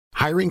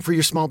Hiring for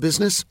your small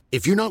business?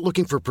 If you're not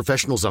looking for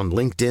professionals on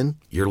LinkedIn,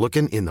 you're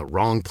looking in the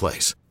wrong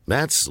place.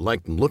 That's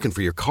like looking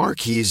for your car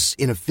keys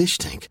in a fish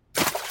tank.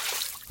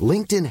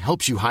 LinkedIn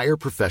helps you hire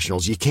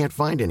professionals you can't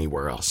find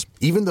anywhere else,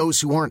 even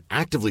those who aren't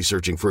actively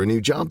searching for a new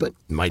job but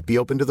might be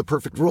open to the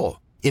perfect role.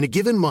 In a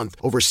given month,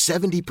 over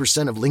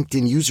 70% of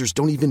LinkedIn users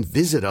don't even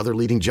visit other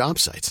leading job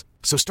sites.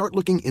 So start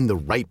looking in the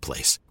right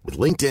place. With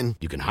LinkedIn,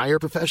 you can hire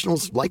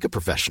professionals like a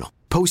professional.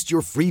 Post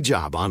your free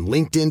job on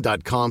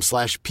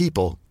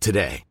linkedin.com/people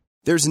today.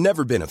 There's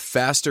never been a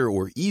faster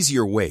or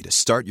easier way to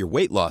start your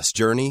weight loss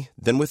journey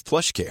than with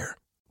PlushCare.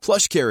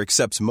 PlushCare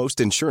accepts most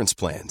insurance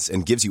plans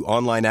and gives you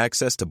online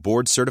access to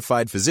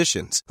board-certified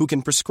physicians who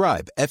can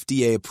prescribe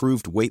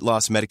FDA-approved weight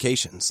loss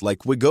medications like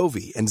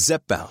Wegovy and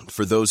Zepbound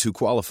for those who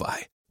qualify.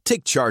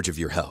 Take charge of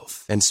your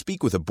health and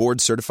speak with a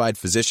board-certified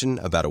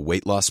physician about a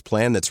weight loss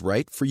plan that's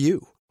right for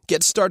you.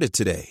 Get started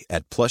today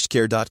at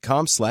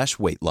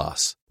plushcare.com/weight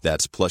loss.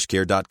 That's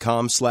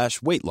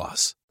plushcare.com/weight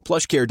loss.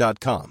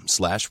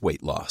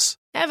 plushcare.com/weight loss.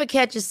 Ever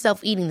catch yourself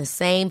eating the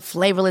same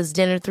flavorless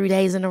dinner 3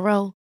 days in a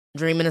row?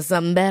 Dreaming of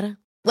something better?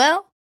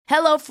 Well,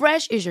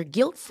 HelloFresh is your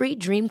guilt-free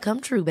dream come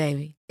true,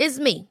 baby. It's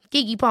me,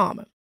 Keke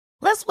Palmer.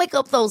 Let's wake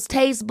up those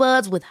taste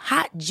buds with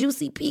hot,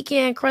 juicy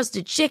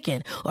pecan-crusted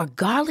chicken or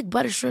garlic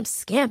butter shrimp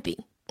scampi.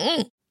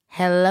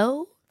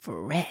 Hello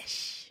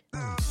Fresh.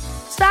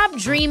 Stop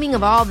dreaming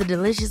of all the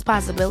delicious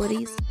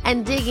possibilities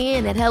and dig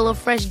in at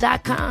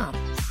HelloFresh.com.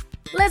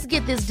 Let's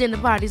get this dinner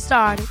party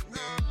started.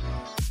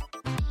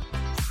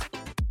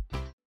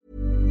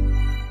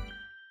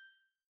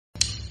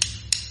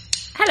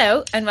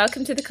 Hello, and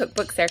welcome to the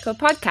Cookbook Circle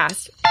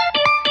podcast.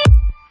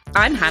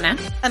 I'm Hannah.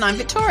 And I'm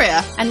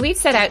Victoria. And we've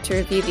set out to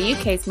review the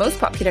UK's most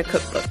popular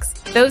cookbooks,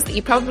 those that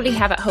you probably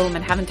have at home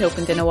and haven't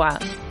opened in a while.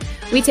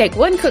 We take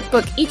one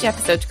cookbook each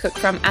episode to cook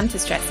from and to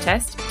stress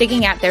test,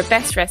 digging out their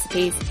best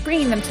recipes,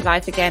 bringing them to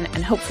life again,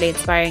 and hopefully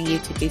inspiring you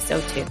to do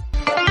so too.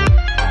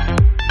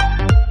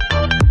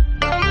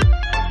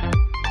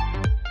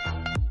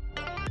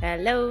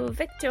 Hello,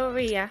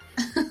 Victoria.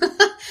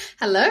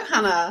 Hello,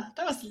 Hannah.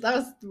 That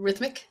was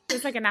rhythmic.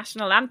 It's like a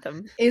national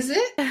anthem. Is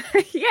it?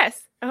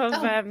 Yes, of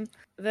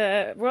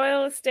the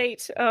royal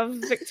estate of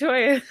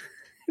Victoria.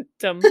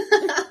 Dumb.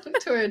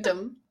 Victoria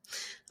Dumb.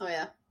 Oh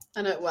yeah,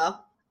 I know it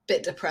well.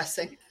 Bit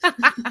depressing.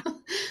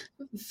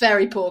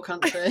 Very poor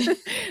country.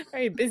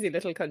 Very busy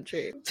little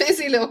country.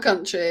 Busy little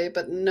country,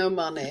 but no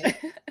money.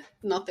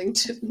 Nothing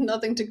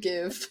to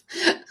give.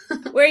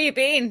 Where you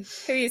been?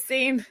 Who you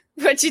seen?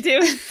 What you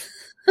doing?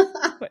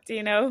 What do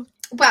you know?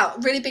 Well,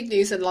 really big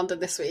news in London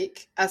this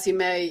week, as you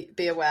may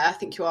be aware. I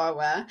think you are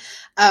aware.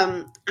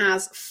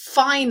 As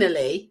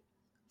finally,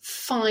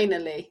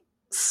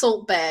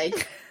 Salt Bay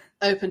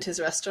opened his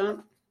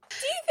restaurant. Do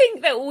you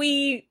think that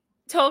we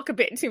talk a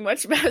bit too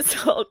much about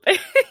Salt Bay?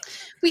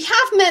 We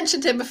have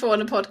mentioned him before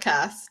on a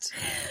podcast,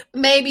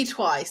 maybe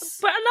twice.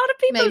 But a lot of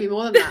people, maybe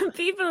more than that.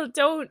 People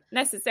don't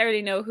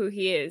necessarily know who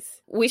he is.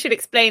 We should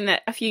explain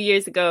that a few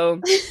years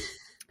ago,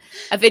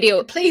 a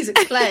video. Please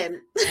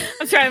explain.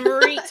 I'm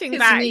reaching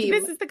back. Meme.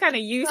 This is the kind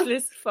of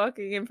useless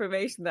fucking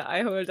information that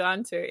I hold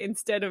on to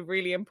instead of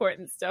really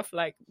important stuff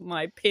like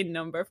my PIN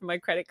number for my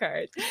credit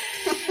card.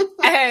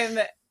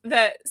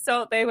 That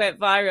Salt Bay went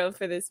viral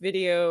for this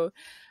video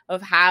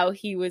of how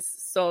he was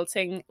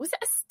salting. Was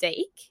it a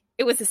steak?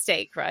 It was a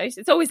steak, right?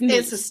 It's always meat.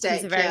 It's a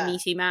steak. He's a very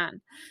meaty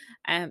man.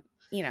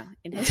 You know,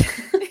 in his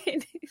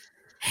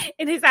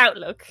in his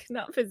outlook,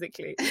 not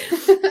physically.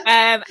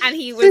 And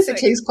he was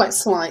physically, he's quite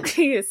slight.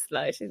 He is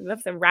slight. He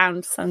loves a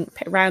round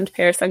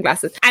pair of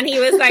sunglasses. And he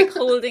was like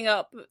holding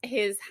up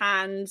his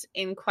hand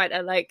in quite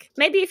a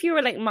maybe if you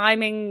were like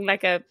miming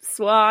like a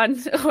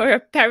swan or a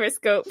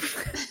periscope.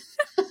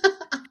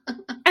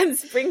 And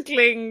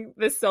sprinkling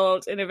the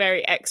salt in a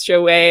very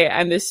extra way,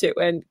 and this shit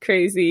went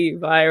crazy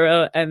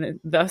viral, and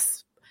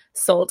thus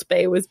Salt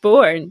Bay was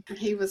born.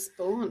 He was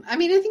born. I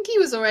mean, I think he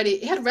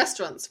had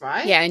restaurants,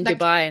 right? Yeah, in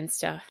Dubai and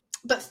stuff.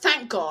 But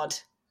thank God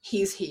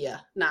he's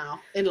here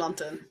now in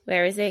London.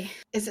 Where is he?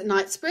 Is it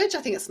Knightsbridge?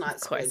 I think it's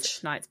Knightsbridge. Of course,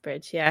 it's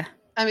Knightsbridge, yeah.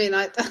 I mean,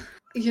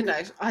 he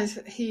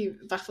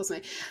baffles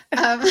me.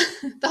 The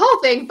whole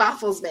thing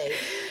baffles me.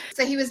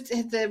 So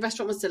the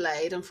restaurant was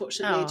delayed,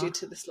 unfortunately, due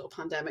to this little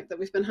pandemic that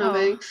we've been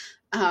having.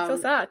 So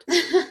sad.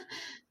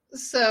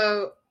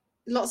 So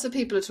lots of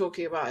people are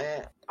talking about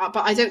it,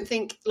 but I don't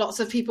think lots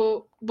of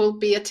people will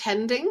be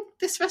attending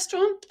this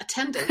restaurant.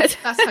 Attending, that's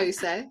how you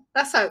say.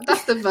 That's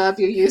the verb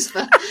you use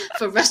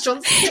for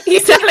restaurants.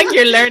 You sound like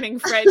you're learning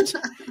French.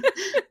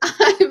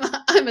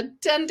 I'm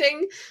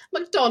attending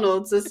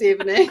McDonald's this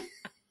evening.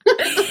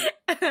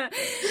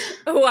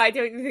 Why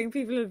don't you think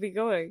people will be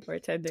going or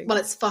attending? Well,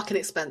 it's fucking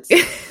expensive.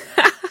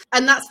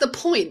 And that's the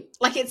point.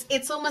 Like,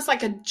 it's almost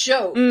like a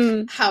joke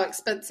how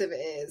expensive it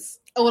is.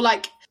 Or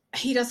like,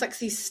 he does like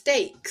these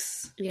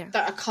steaks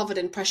that are covered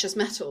in precious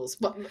metals.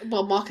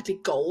 Well, markedly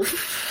gold.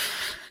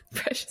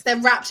 Precious. They're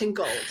wrapped in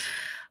gold.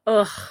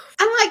 Ugh.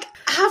 And like,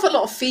 I have a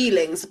lot of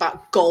feelings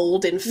about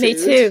gold in food. Me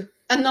too.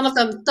 And none of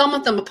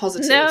them are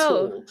positive at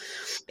all.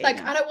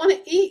 Like, I don't want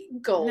to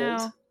eat gold.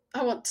 No.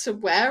 I want to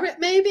wear it.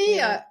 Maybe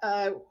Yeah.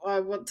 I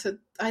want to.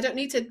 I don't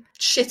need to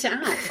shit it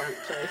out.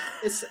 Frankly,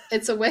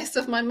 it's a waste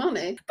of my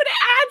money. But it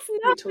adds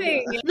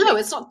nothing. No,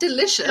 it's not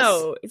delicious.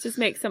 No, it just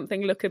makes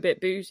something look a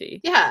bit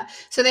bougie. Yeah.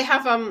 So they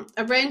have a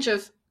range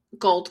of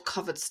gold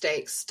covered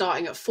steaks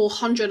starting at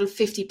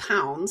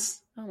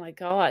 £450. Oh my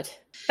God,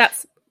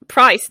 that's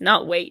price,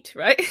 not weight,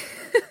 right?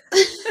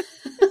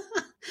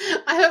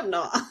 I hope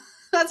not.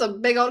 That's a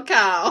big old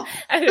cow.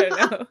 I don't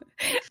know.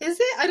 Is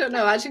it? I don't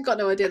know. I actually got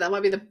no idea. That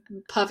might be the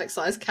perfect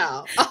size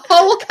cow. A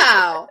whole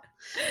cow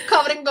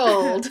covered in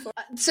gold.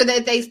 So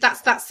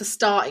that's the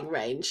starting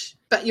range.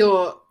 But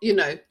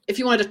if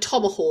you wanted a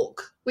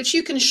tomahawk, which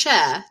you can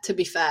share, to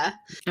be fair.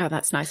 Oh,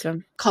 that's nice of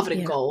them. Covered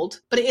in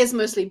gold. But it is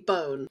mostly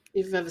bone.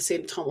 If you've ever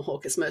seen a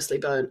tomahawk, it's mostly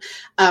bone.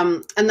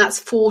 And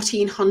that's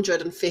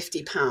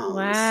 £1,450.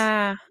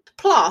 Wow.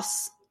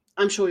 Plus,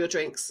 I'm sure your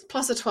drinks.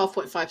 Plus a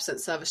 12.5%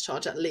 service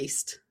charge at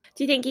least.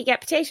 Do you think you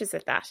get potatoes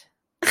with that?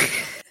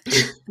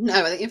 No,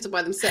 I think you have to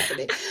buy them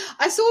separately.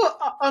 I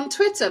saw on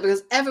Twitter,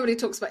 because everybody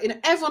talks about,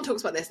 everyone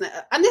talks about this,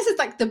 and this is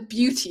like the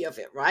beauty of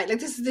it, right? Like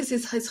this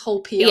is his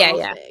whole PR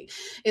thing.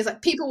 It's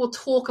like people will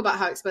talk about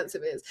how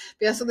expensive it is.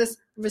 But I saw this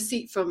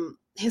receipt from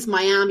his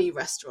Miami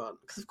restaurant,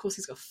 because of course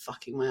he's got a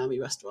fucking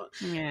Miami restaurant.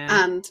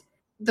 Yeah. And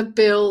the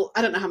bill,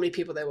 I don't know how many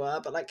people there were,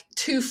 but like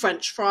 2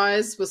 French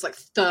fries was like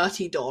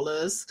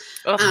 $30.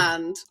 Ugh.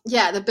 And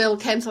yeah, the bill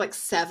came to like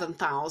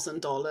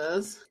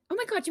 $7,000. Oh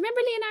my God, do you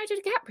remember Leonardo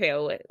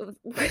DiCaprio?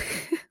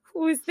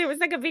 There was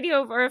like a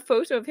video or a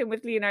photo of him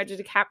with Leonardo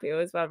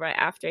DiCaprio as well, right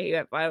after he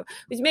went viral,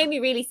 which made me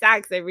really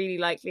sad because I really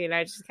like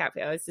Leonardo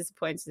DiCaprio. I was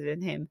disappointed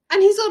in him.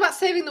 And he's all about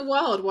saving the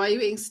world. Why are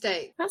you eating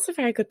steak? That's a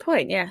very good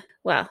point, yeah.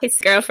 Well, his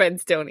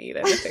girlfriends don't eat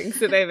anything,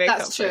 so they make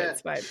up for it.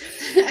 It's fine.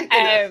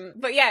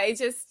 But yeah,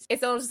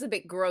 it's all just a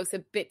bit gross, a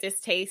bit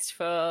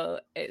distasteful.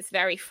 It's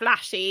very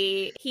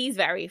flashy. He's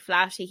very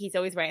flashy. He's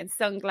always wearing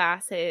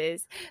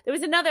sunglasses. There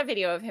was another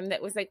video of him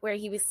that was like where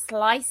he was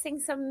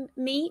slicing some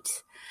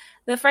meat.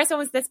 The first one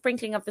was the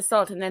sprinkling of the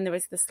salt, and then there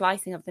was the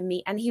slicing of the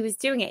meat, and he was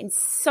doing it in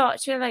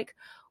such a like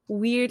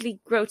weirdly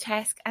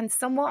grotesque and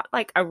somewhat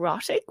like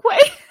erotic way.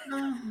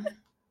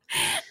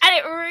 And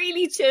it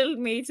really chilled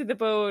me to the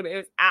bone. It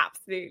was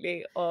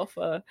absolutely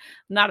awful. I'm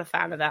not a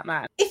fan of that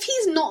man. If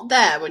he's not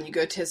there when you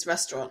go to his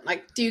restaurant,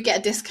 like, do you get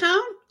a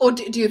discount, or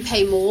do you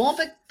pay more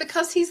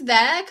because he's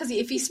there? Because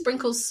if he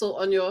sprinkles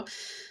salt on your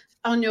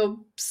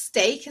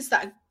steak, is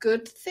that a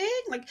good thing?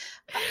 Like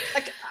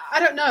I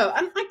don't know.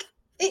 And like,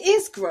 it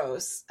is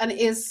gross and it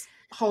is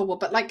horrible,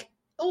 but like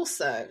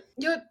also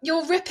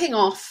you're ripping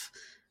off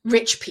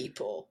rich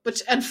people,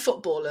 and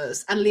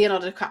footballers and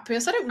Leonardo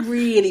DiCaprio, so I don't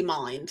really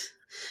mind.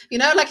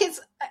 Like it's,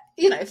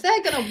 if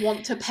they're going to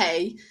want to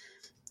pay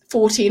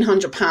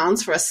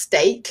 £1,400 for a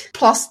steak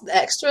plus the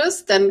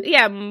extras, then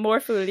yeah,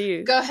 more fool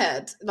you. Go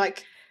ahead.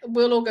 Like,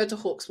 we'll all go to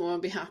Hawksmoor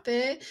and be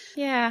happy.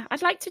 Yeah,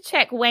 I'd like to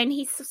check when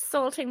he's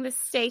salting the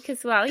steak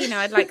as well.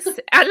 I'd like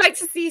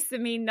to see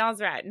Samin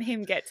Nosrat and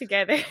him get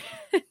together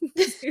and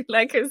do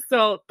like a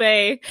Salt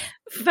Bay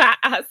fat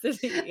acid.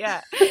 Yeah,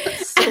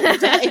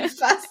 Salt Bay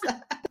fat.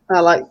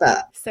 I like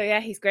that. So yeah,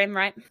 he's grim,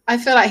 right? I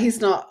feel like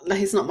he's not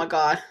my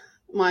guy.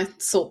 My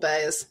Salt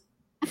Bay is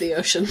the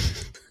ocean. For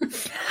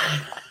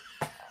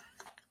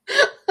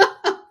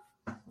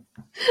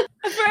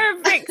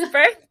Vic's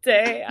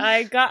birthday,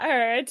 I got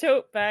her a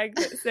tote bag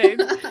that said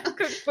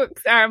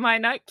 "Cookbooks are my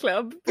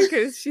nightclub,"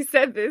 because she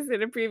said this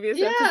in a previous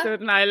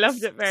episode, and I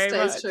loved it very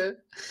much. True.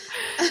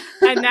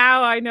 And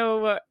now I know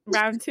what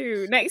round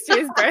 2 next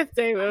year's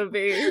birthday will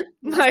be.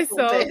 My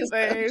Salt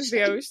Bay is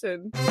the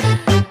ocean.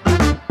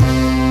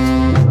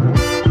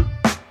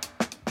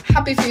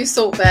 Happy for you,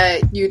 Salt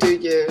Bay. You do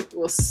you.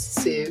 We'll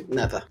see you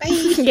never. Bye.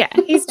 Yeah,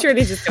 he's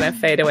truly just going to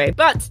fade away.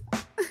 But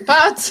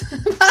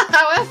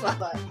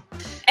however.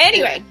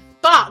 Anyway,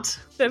 but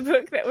the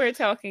book that we're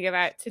talking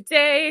about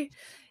today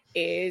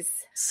is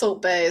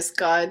Salt Bay's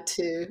Guide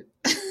to...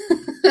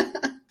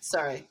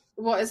 Sorry.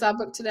 What is our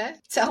book today?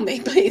 Tell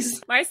me,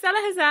 please. Marcella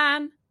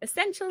Hazan,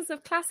 Essentials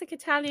of Classic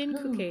Italian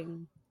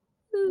Cooking.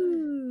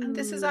 Ooh. And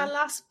this is our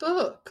last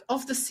book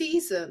of the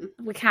season.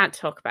 We can't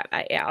talk about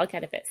that yet. I'll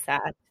get a bit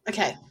sad.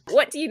 Okay.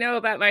 What do you know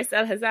about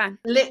Marcella Hazan?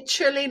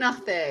 Literally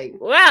nothing.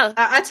 Well,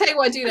 I tell you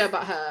what I do know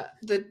about her.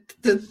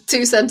 The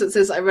 2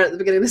 sentences I read at the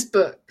beginning of this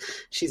book.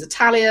 She's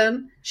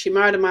Italian. She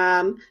married a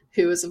man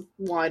who was a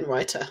wine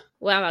writer.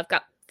 Well, I've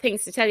got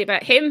things to tell you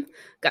about him.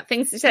 Got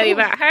things to tell you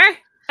about her.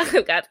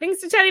 I've got things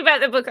to tell you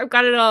about the book. I've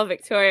got it all,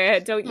 Victoria.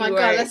 Don't you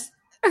worry.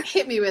 God,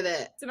 hit me with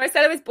it. So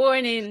Marcella was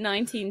born in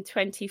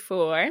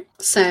 1924.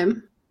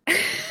 Same.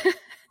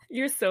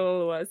 Your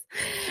soul was.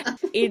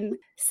 In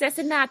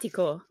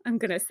Cesenatico, I'm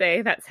going to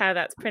say. That's how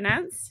that's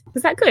pronounced.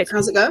 Was that good?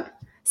 How's it go?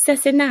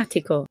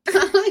 Cesenatico.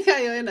 I like how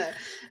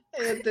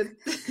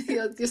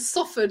you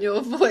soften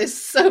your voice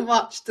so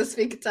much to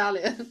speak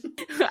Italian.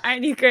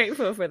 Aren't you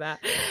grateful for that?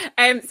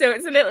 So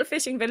it's a little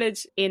fishing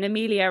village in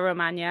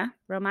Emilia-Romagna.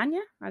 Romagna?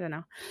 I don't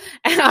know.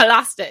 I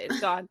lost it. It's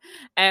gone.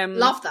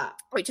 Love that.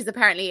 Which is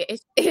apparently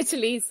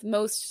Italy's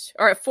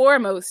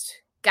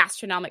foremost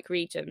gastronomic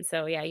region.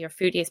 So yeah, your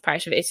foodiest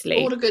part of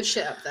Italy. All the good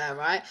shit up there,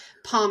 right?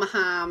 Parma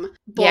ham,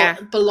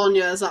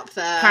 Bologna's up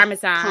there.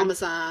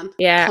 Parmesan.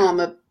 Yeah.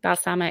 Parma.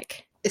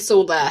 Balsamic. It's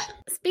all there.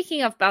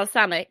 Speaking of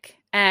balsamic,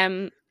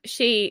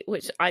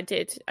 which I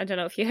did, I don't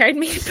know if you heard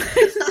me,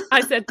 but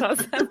I said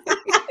balsamic.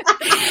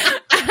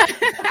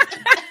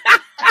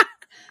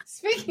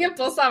 Speaking of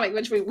balsamic,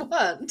 which we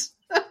weren't.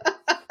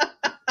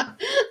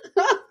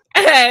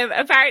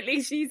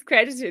 Apparently she's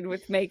credited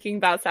with making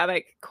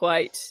balsamic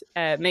quite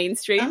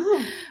mainstream,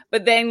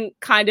 but then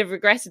kind of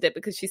regretted it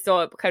because she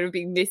saw it kind of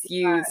being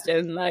misused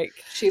and like...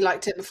 She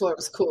liked it before it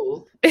was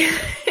cool.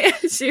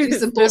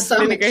 She's a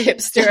balsamic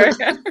hipster.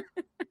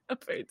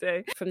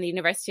 From the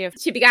University of...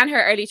 She began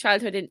her early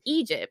childhood in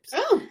Egypt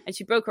and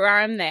she broke her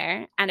arm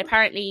there, and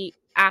apparently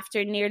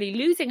after nearly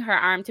losing her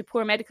arm to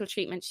poor medical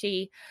treatment,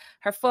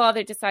 her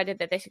father decided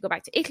that they should go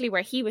back to Italy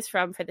where he was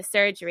from for the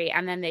surgery,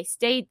 and then they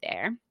stayed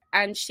there.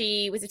 And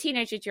she was a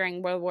teenager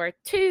during World War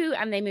II,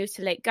 and they moved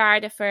to Lake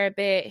Garda for a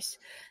bit,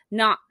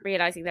 not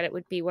realising that it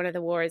would be one of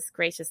the war's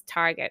greatest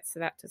targets. So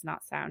that does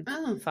not sound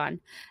fun.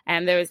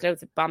 And there was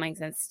loads of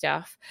bombings and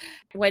stuff.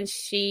 When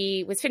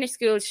she was finished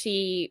school,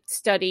 she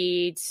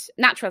studied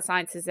natural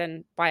sciences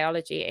and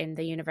biology in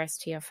the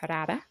University of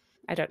Ferrara.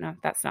 I don't know,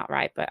 that's not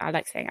right, but I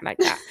like saying it like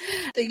that.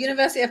 The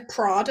University of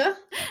Prada?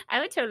 I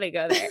would totally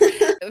go there.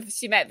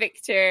 She met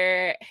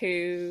Victor,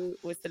 who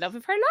was the love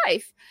of her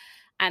life.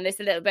 And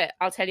there's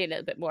I'll tell you a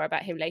little bit more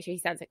about him later. He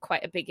sounds like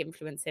quite a big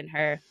influence in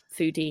her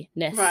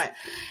foodiness. Right.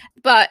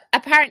 But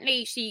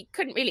apparently she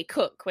couldn't really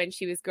cook when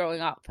she was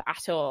growing up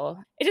at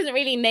all. It doesn't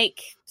really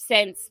make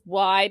sense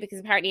why, because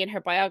apparently in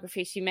her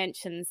biography she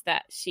mentions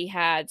that she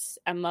had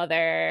a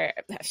mother.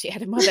 Do you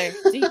have one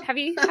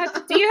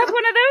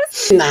of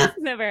those? Nah.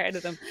 Never heard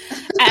of them.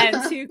 And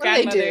two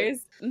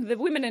grandmothers. The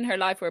women in her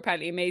life were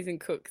apparently amazing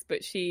cooks,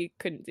 but she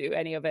couldn't do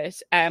any of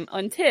it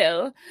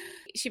until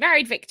she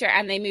married Victor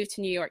and they moved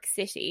to New York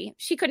City.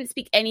 She couldn't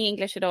speak any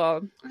English at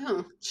all.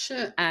 Oh,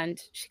 shit. And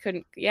she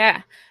couldn't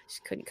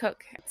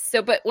cook.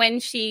 So, but when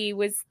she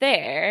was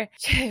there,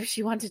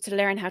 she wanted to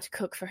learn how to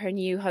cook for her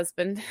new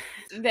husband.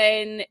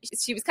 Then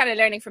she was kind of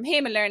learning from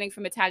him and learning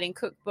from Italian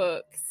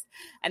cookbooks,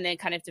 and then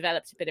kind of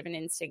developed a bit of an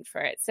instinct for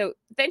it. So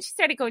then she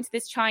started going to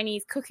this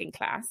Chinese cooking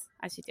class,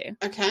 as you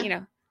do. Okay. You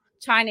know,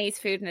 Chinese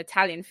food and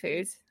Italian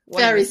food.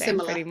 Very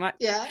similar. Pretty much.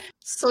 Yeah.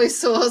 Soy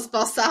sauce,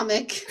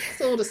 balsamic.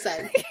 It's all the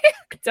same.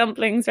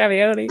 Dumplings,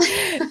 ravioli.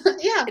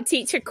 Yeah. A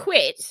teacher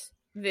quit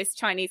this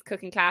Chinese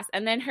cooking class,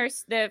 and then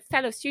the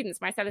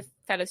Marcella's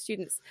fellow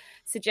students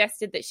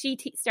suggested that she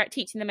start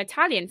teaching them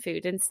Italian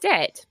food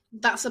instead.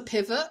 That's a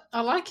pivot.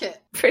 I like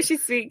it. Pretty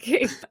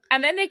speaking.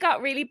 And then they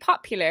got really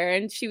popular,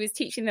 and she was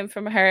teaching them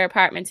from her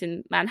apartment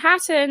in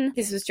Manhattan.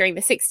 This was during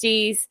the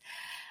 60s.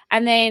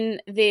 And then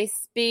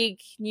this big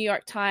New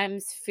York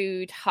Times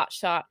food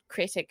hotshot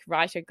critic,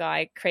 writer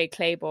guy, Craig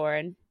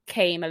Claiborne,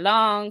 came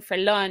along for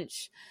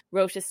lunch,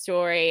 wrote a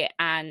story,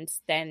 and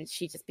then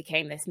she just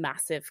became this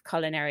massive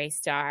culinary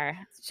star.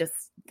 Just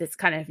this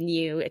kind of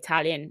new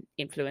Italian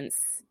influence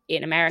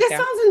in America. This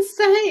sounds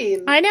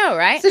insane. I know,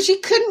 right? So she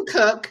couldn't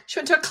cook. She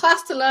went to a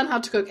class to learn how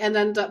to cook and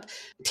ended up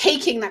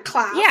taking that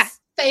class. Yeah.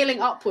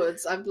 Failing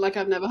upwards, I've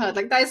never heard.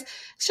 Like, there's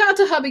shout out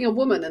to her being a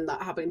woman and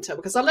that happening to her,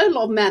 because I know a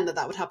lot of men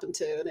that would happen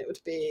to, and it would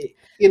be,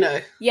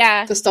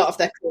 the start of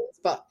their careers.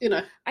 But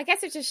I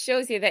guess it just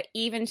shows you that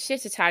even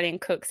shit Italian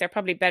cooks are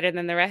probably better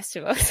than the rest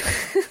of us.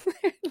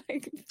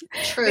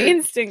 True. The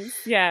instincts,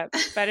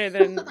 better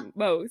than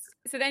most.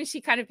 So then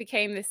she kind of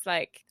became this,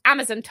 like,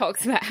 Amazon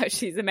talks about how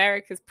she's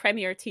America's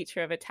premier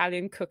teacher of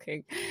Italian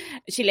cooking.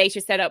 She later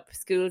set up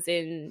schools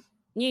in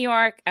New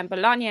York and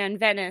Bologna and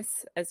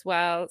Venice as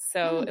well.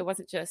 So it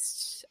wasn't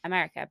just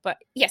America. But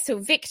yeah, so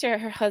Victor,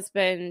 her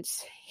husband,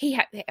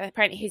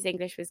 apparently his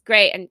English was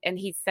great, and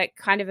he's like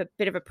kind of a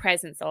bit of a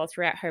presence all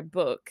throughout her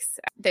books.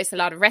 There's a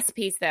lot of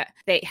recipes that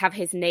they have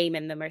his name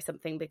in them or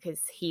something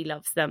because he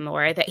loves them,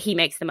 or that he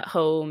makes them at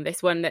home.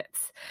 There's one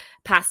that's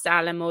pasta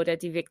alla moda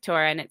di Victor,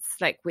 and it's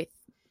like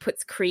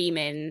puts cream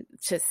in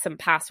to some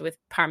pasta with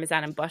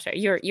parmesan and butter.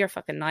 You're a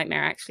fucking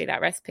nightmare, actually,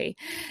 that recipe.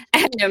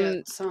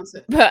 Sounds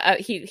it. But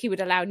he would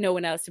allow no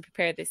one else to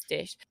prepare this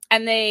dish.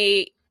 And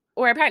they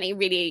were apparently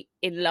really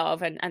in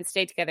love and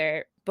stayed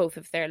together both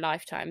of their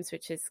lifetimes,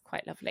 which is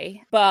quite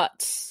lovely.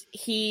 But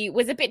he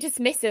was a bit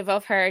dismissive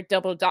of her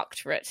double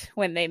doctorate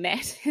when they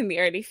met in the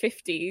early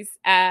 50s.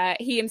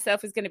 He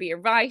himself was going to be a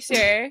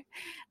writer.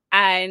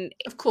 And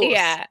of course,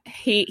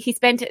 he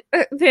spent it.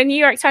 The New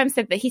York Times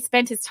said that he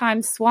spent his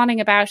time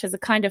swanning about as a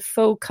kind of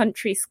faux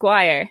country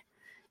squire,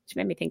 which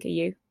made me think of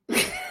you.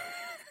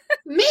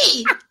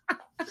 Me?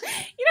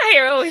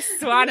 You're always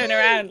swanning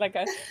around like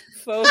a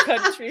faux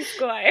country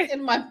squire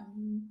in my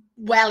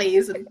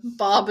wellies and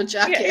barber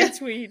jacket. Yeah,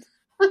 tweed.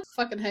 I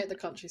fucking hate the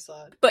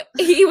countryside. But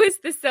he was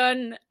the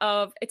son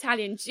of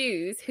Italian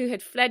Jews who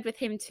had fled with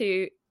him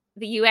to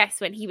the US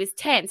when he was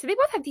 10. So they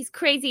both had these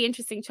crazy,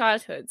 interesting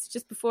childhoods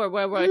just before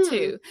World War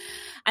II.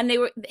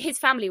 And his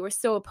family were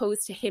so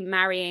opposed to him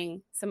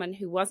marrying someone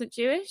who wasn't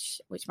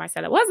Jewish, which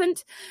Marcella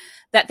wasn't,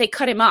 that they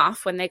cut him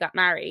off when they got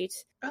married.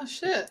 Oh,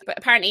 shit. But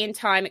apparently in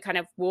time, it kind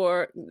of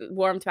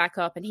warmed back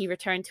up and he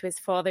returned to his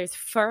father's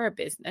fur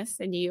business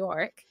in New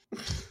York.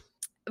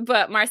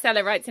 But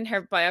Marcella writes in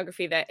her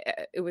biography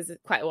that it was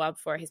quite a while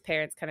before his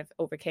parents kind of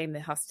overcame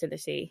the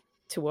hostility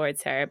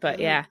towards her. But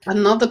yeah,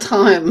 another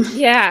time.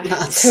 Yeah,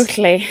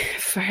 totally.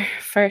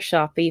 Fur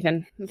shop,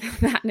 even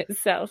that in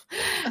itself.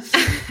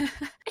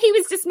 He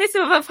was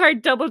dismissive of her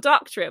double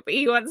doctorate, but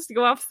he wants to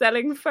go off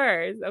selling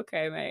furs.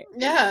 Okay, mate.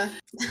 Yeah.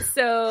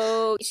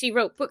 So she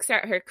wrote books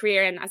throughout her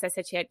career, and as I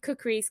said, she had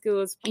cookery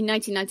schools. In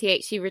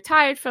 1998, she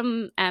retired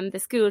from the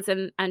schools,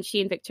 and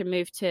she and Victor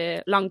moved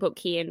to Longboat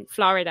Key in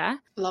Florida.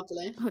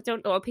 Lovely. Oh,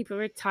 don't all people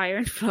retire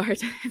in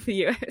Florida in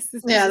the US?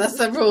 Yeah, that's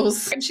the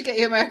rules. Once you get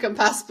your American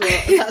passport,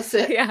 that's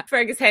it. Yeah.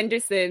 Fergus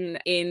Henderson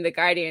in The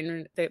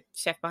Guardian, the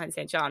chef behind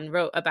St. John,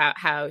 wrote about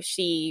how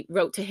she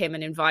wrote to him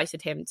and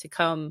invited him to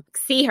come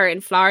see her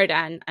in Florida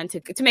and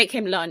to make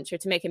him lunch or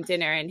to make him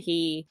dinner, and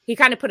he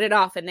kind of put it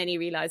off, and then he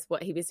realized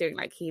what he was doing.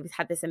 Like, he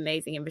had this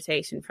amazing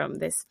invitation from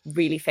this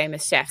really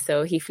famous chef,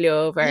 so he flew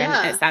over.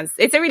 And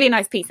it's a really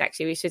nice piece,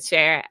 actually. We should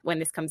share it when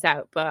this comes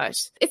out,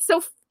 but it's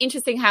so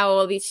interesting how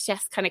all these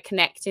chefs kind of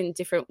connect in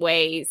different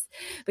ways,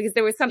 because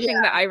there was something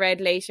that I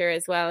read later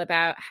as well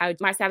about how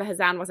Marcella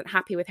Hazan wasn't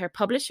happy with her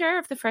publisher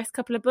of the first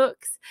couple of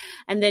books,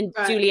 and then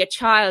Julia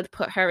Child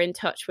put her in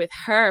touch with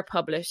her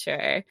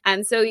publisher,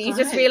 and so you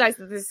just realize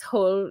that this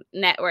whole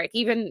network,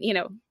 even, you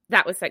know,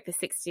 that was like the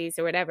 60s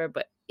or whatever,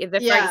 but the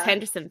Fergus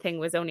Henderson thing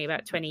was only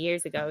about 20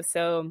 years ago.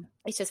 So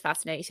it's just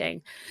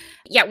fascinating.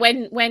 Yeah,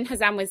 when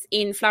Hazan was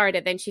in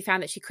Florida, then she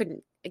found that she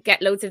couldn't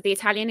get loads of the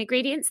Italian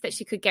ingredients that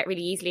she could get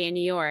really easily in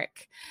New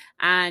York.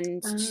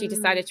 And she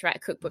decided to write a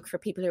cookbook for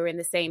people who were in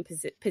the same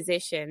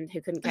position,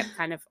 who couldn't get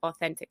kind of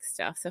authentic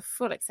stuff. So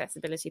full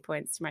accessibility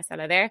points to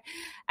Marcella there.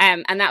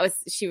 And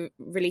she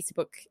released a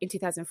book in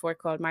 2004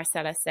 called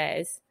Marcella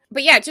Says.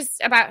 But yeah, just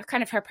about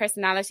kind of her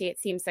personality, it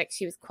seems like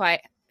she was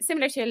quite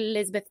similar to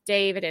Elizabeth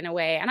David in a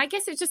way. And I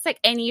guess it's just like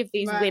any of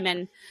these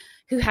women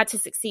who had to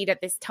succeed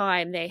at this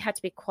time. They had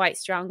to be quite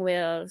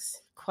strong-willed,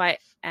 quite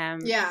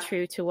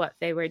true to what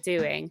they were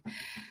doing.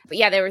 But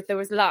yeah, there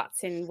was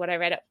lots in what I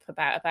read up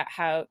about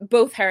how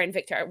both her and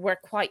Victor were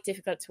quite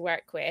difficult to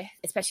work with,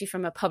 especially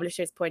from a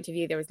publisher's point of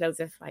view. There was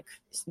loads of like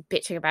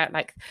bitching about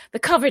like the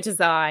cover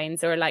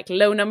designs or like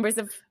low numbers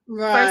of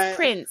first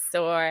prints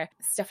or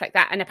stuff like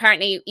that. And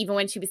apparently even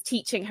when she was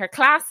teaching her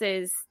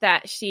classes,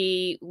 that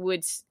she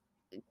would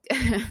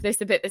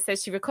there's a bit that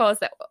says she recalls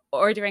that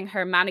ordering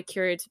her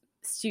manicured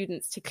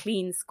students to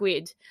clean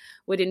squid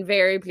would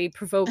invariably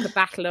provoke a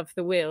battle of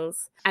the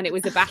wills, and it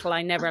was a battle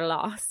I never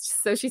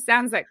lost. So she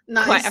sounds like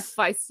quite a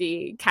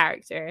feisty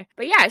character.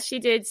 But yeah, she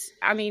did,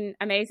 I mean,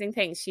 amazing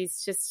things.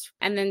 She's just,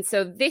 and then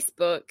so this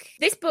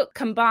book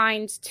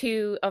combined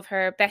two of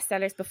her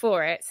bestsellers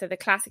before it, so the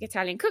Classic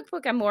Italian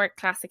Cookbook and More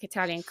Classic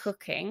Italian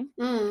Cooking.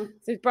 So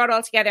it brought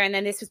all together, and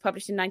then this was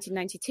published in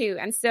 1992.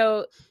 And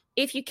so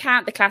if you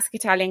count the Classic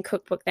Italian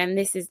Cookbook, then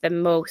this is the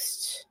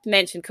most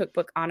mentioned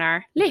cookbook on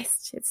our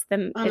list. It's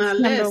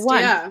number one.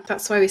 Yeah,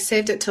 that's why we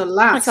saved it till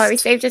last.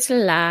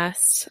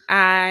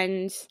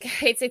 And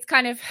it's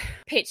kind of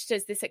pitched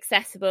as this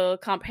accessible,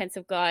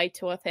 comprehensive guide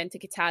to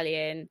authentic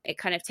Italian. It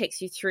kind of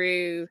takes you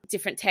through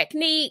different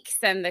techniques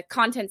and the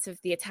contents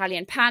of the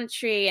Italian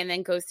pantry, and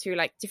then goes through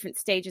like different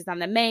stages on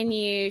the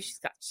menu. She's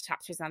got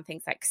chapters on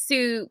things like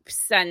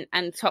soups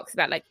and talks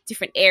about like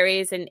different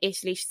areas in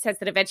Italy. She says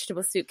that a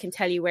vegetable soup can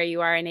tell you where you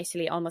are in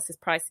Italy almost as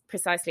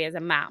precisely as a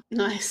map.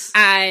 Nice.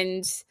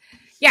 And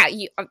yeah,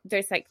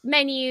 there's like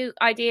menu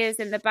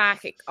ideas in the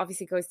back. It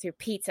obviously goes through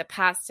pizza,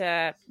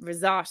 pasta,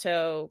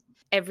 risotto,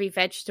 every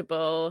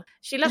vegetable.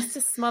 She loves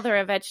to smother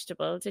a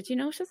vegetable. Did you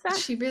notice that?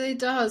 She really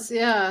does,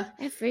 yeah.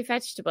 Every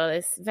vegetable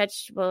is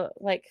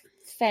like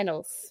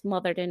fennel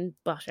smothered in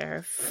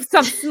butter,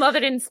 some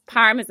smothered in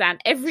parmesan.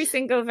 Every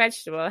single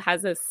vegetable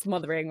has a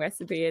smothering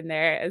recipe in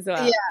there as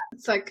well. Yeah,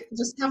 it's like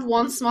just have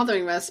one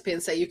smothering recipe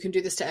and say you can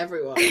do this to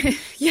everyone.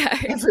 Yeah,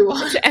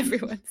 everyone. To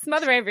everyone.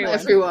 Smother everyone.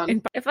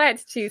 Everyone. If I had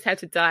to choose how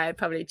to die, I'd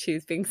probably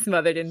choose being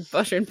smothered in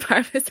butter and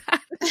parmesan.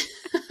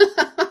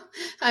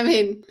 I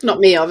mean, not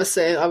me,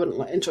 obviously. I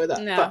wouldn't enjoy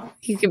that. No, but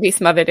you could be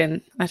smothered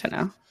in, I don't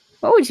know.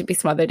 What would you be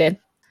smothered in?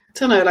 I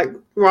don't know, like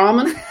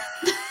ramen.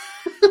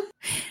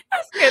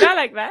 That's good. I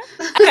like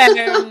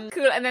that.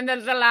 Cool. And then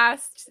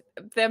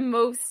the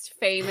most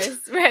famous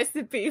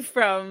recipe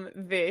from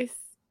this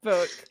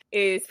book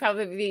is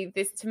probably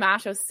this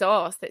tomato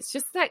sauce that's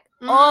just like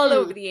all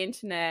over the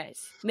internet.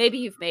 Maybe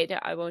you've made it.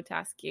 I won't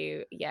ask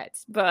you yet.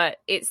 But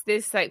it's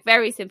this like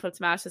very simple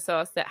tomato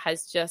sauce that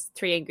has just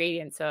 3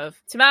 ingredients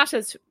of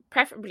tomatoes,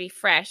 preferably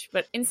fresh,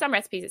 but in some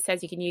recipes it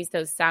says you can use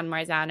those San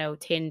Marzano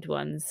tinned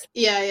ones.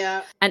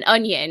 Yeah. An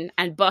onion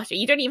and butter.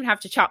 You don't even have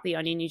to chop the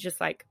onion. You just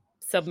like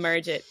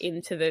submerge it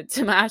into the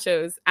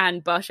tomatoes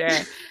and butter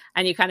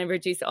and you kind of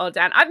reduce it all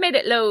down. I've made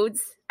it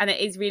loads and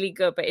it is really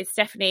good, but it's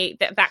definitely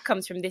that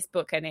comes from this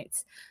book, and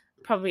it's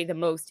probably the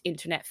most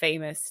internet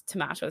famous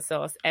tomato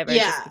sauce ever,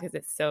 just because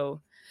it's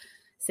so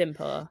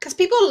simple. Because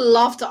people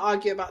love to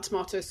argue about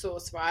tomato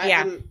sauce, right?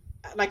 Yeah. And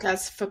like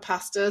as for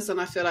pastas, and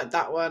I feel like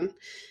that one,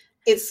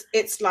 it's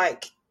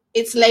like,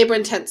 it's labor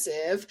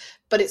intensive,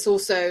 but it's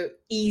also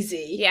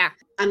easy. Yeah.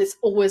 And it's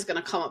always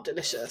going to come up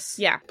delicious.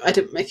 Yeah. I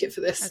didn't make it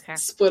for this. Okay.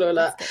 Spoiler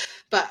alert.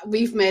 But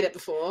we've made it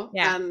before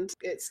and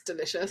it's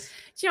delicious.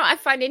 Do you know what I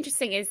find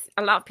interesting is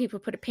a lot of people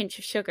put a pinch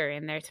of sugar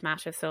in their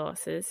tomato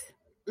sauces.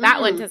 That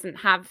one doesn't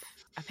have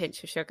a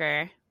pinch of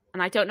sugar.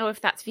 And I don't know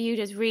if that's viewed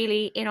as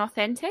really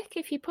inauthentic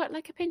if you put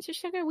like a pinch of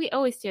sugar. We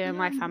always do in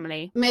my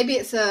family. Maybe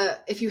it's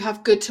if you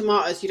have good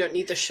tomatoes, you don't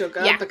need the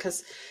sugar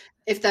because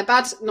if they're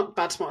not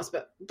bad tomatoes,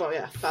 but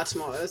bad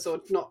tomatoes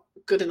or not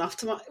good enough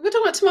tomatoes. We're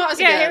talking about tomatoes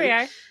again. Yeah, here we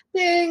are.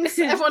 Things,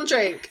 everyone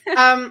drink.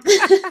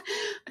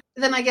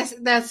 Then I guess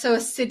they're so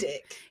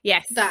acidic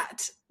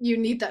that you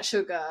need that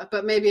sugar.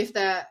 But maybe if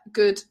they're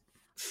good,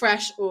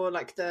 fresh, or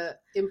like the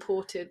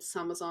imported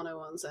Samazano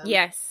ones.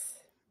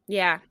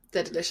 Yeah.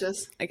 They're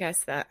delicious. I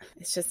guess that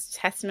it's just a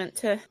testament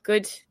to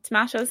good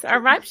tomatoes or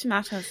ripe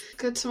tomatoes.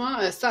 Good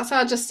tomatoes. That's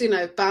our just,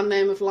 band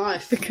name of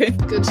life. Good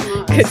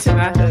tomatoes. Good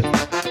tomatoes.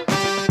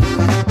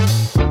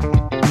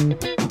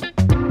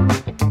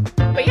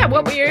 But yeah,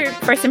 what were your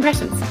first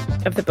impressions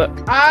of the book?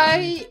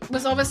 I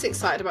was obviously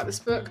excited about this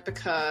book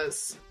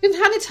because we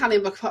didn't have an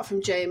Italian book apart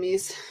from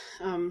Jamie's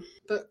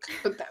book.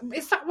 But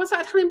was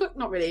that Italian book?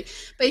 Not really.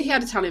 But he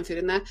had Italian food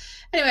in there.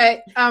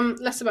 Anyway,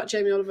 less about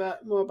Jamie Oliver,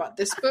 more about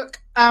this book.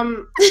 Look,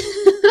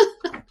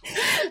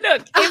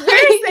 if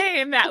we're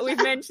saying that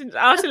we've mentioned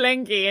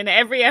Ottolenghi in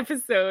every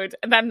episode,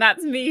 then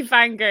that's me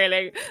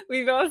fangirling.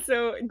 We've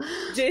also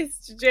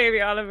dissed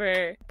Jamie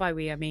Oliver. By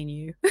we, I mean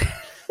you.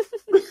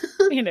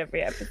 In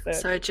every episode.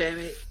 Sorry,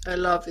 Jamie. I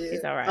love you.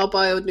 It's all right. I'll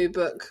buy a new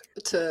book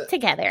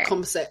together.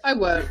 Compensate. I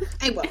won't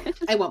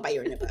buy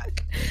you a new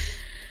book.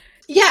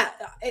 Yeah,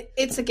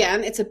 it's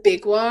a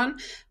big one,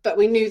 but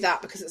we knew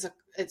that because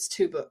it's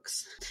 2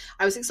 books.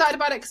 I was excited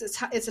about it because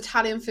it's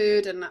Italian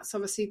food, and that's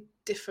obviously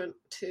different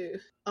to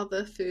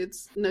other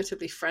foods,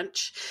 notably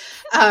French.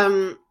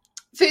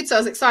 Food, so I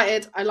was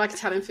excited. I like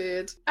Italian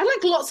food. I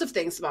like lots of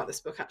things about this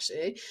book,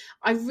 actually.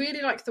 I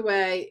really like the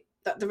way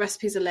that the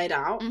recipes are laid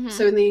out. Mm-hmm.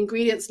 So in the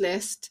ingredients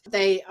list,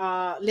 they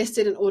are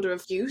listed in order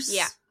of use.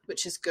 Yeah.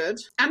 Which is good.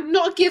 And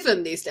not a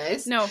given these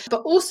days. No.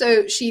 But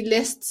also she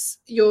lists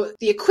the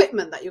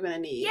equipment that you're going to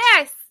need.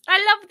 Yes, I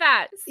love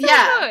that. So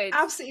good.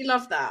 Absolutely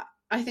love that.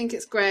 I think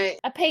it's great.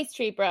 A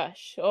pastry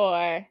brush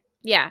or,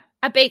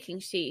 a baking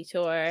sheet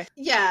or...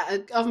 Yeah,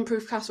 an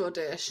oven-proof casserole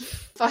dish.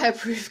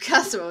 Fireproof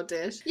casserole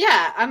dish.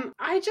 Yeah, and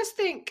I just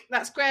think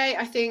that's great.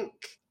 I think...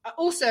 I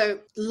also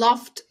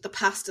loved the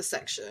pasta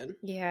section.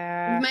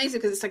 Yeah. Amazing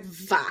because it's like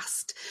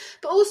vast.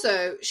 But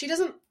also, she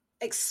doesn't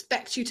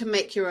expect you to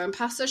make your own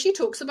pasta. She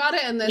talks about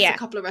it and there's a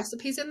couple of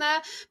recipes in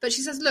there. But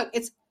she says, look,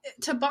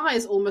 to buy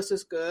is almost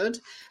as good.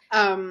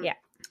 And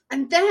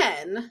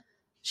then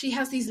she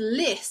has these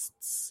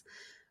lists.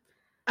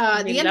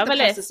 At the end of the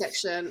pasta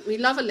section, we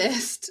love a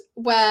list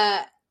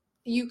where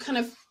you kind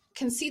of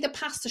can see the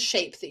pasta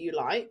shape that you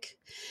like.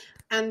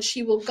 And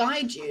she will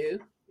guide you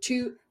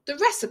to the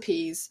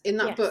recipes in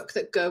that book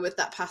that go with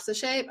that pasta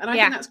shape, and I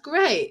think that's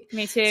great.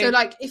 Me too. So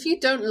like if you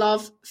don't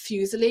love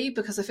fusilli,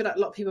 because I feel like a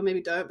lot of people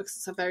maybe don't, because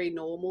it's a very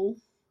normal,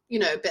 a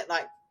bit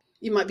like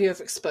you might be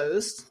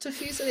overexposed to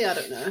fusilli, I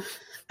don't know,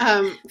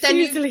 then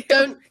fusilli. You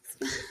don't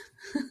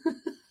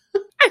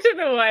I don't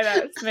know why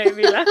that's made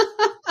me laugh.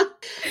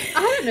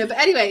 I don't know, but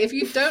anyway, if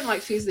you don't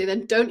like fusilli,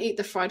 then don't eat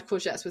the fried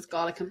courgettes with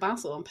garlic and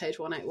basil on page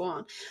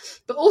 181.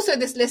 But also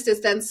this list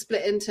is then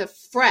split into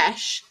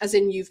fresh, as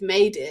in you've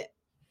made it.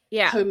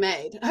 Yeah.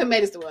 Homemade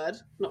is the word,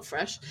 not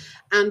fresh.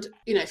 And,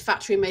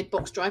 factory made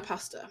box dry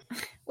pasta.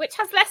 Which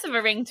has less of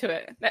a ring to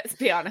it, let's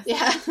be honest.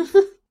 Yeah.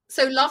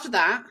 So loved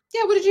that.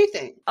 Yeah, what did you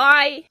think?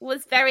 I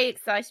was very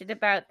excited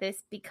about this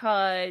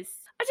because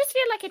I just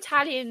feel like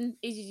Italian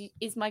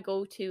is my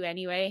go-to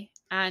anyway.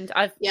 And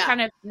I've kind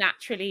of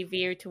naturally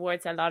veered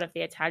towards a lot of the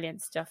Italian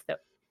stuff that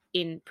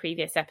in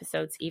previous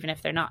episodes, even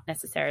if they're not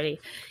necessarily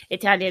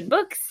Italian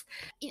books.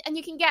 And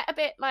you can get a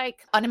bit like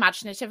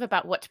unimaginative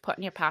about what to put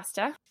in your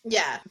pasta.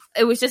 Yeah.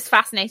 It was just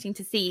fascinating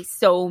to see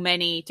so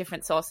many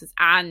different sauces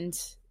and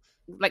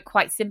like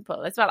quite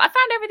simple as well. I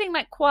found everything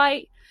like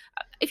quite,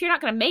 if you're not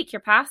going to make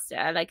your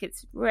pasta, like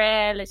it's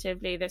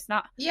relatively, there's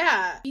a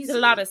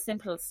lot of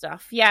simple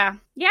stuff. Yeah.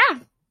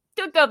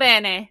 Tutto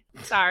bene.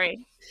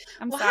 Sorry.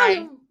 I'm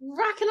sorry. You're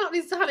racking up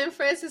these Italian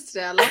phrases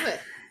today. I love it.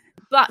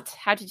 But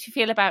how did you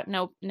feel about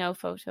no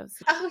photos?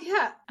 Oh,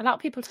 yeah. A lot of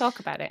people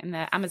talk about it in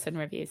the Amazon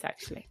reviews,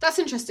 actually. That's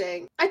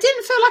interesting. I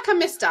didn't feel like I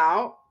missed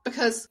out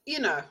because,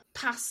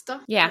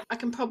 pasta. Yeah. I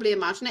can probably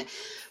imagine it.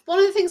 One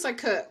of the things I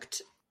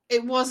cooked,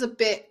 it was a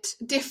bit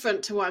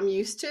different to what I'm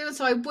used to. And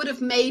so I would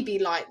have maybe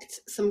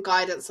liked some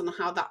guidance on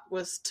how that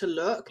was to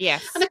look.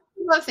 Yes. And a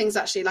couple of other things,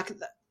 actually, like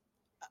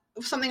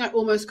something I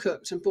almost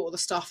cooked and bought all the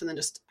stuff and then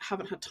just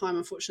haven't had time,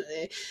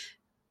 unfortunately.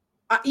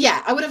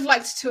 I would have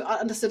liked to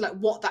understood like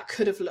what that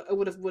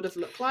would have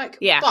looked like.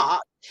 Yeah.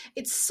 But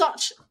it's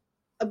such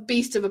a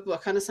beast of a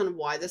book. I understand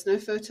why there's no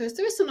photos.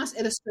 There is some nice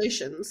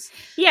illustrations.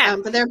 Yeah.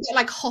 But they're a bit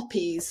like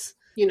hoppies,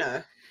 you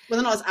know. Well,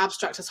 they're not as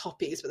abstract as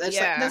hoppies, but there's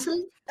like, there's a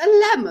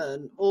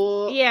lemon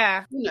or,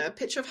 you know, a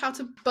picture of how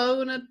to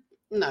bone a...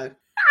 No.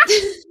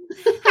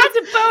 How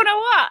to bone a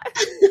what?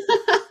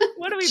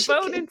 What are we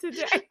boning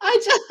today?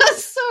 I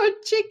just saw a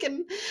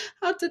chicken.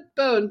 How to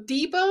bone?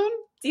 Debone?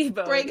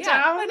 Break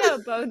down. I know,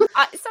 bone.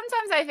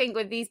 Sometimes I think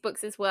with these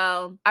books as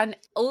well, an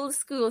old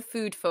school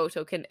food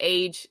photo can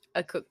age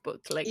a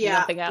cookbook like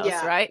nothing else,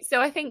 right?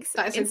 So I think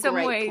in some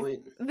ways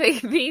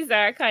these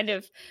are kind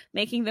of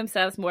making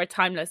themselves more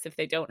timeless if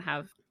they don't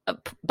have a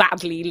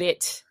badly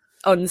lit,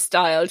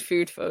 unstyled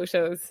food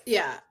photos.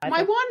 Yeah.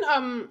 My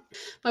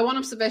one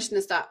observation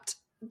is that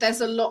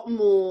there's a lot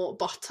more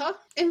butter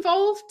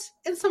involved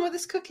in some of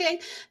this cooking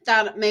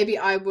than maybe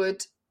I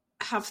would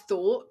have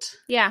thought.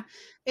 Yeah.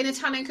 In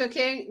Italian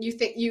cooking,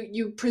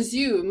 you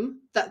presume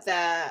that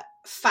their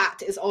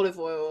fat is olive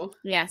oil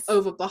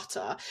over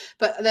butter,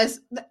 but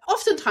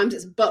oftentimes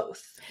it's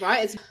both,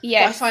 right?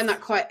 I find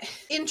that quite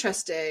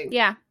interesting.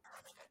 Yeah.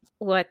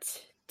 What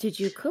did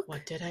you cook?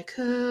 What did I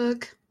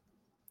cook?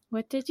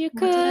 What did you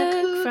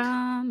cook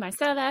from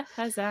Marcella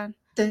Hazan?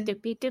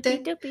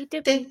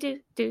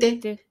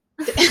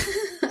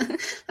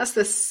 That's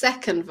the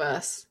second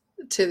verse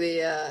to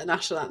the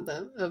national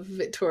anthem of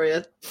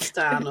Victoria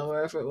Stan or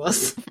wherever it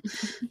was.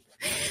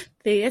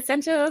 The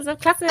essentials of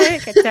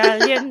classic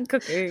Italian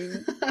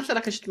cooking. I feel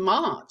like I should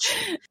march.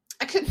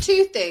 I cooked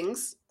two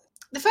things.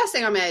 The first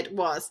thing I made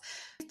was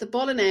the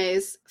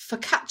bolognese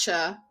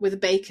focaccia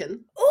with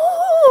bacon.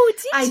 Oh,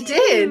 I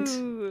did.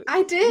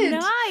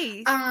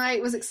 Nice. I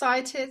was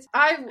excited.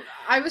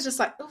 I was just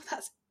like, oh,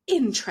 that's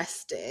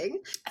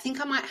interesting. I think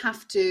I might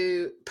have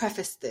to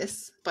preface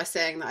this by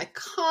saying that I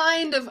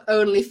kind of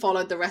only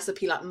followed the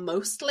recipe like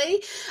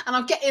mostly, and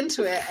I'll get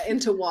into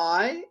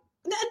why.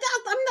 I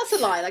mean, that's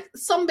a lie. Like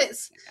some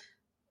bits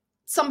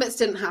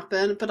didn't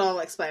happen, but I'll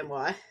explain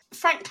why.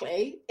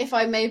 Frankly, if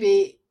I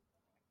maybe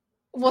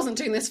wasn't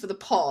doing this for the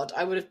pod,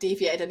 I would have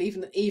deviated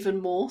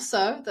even more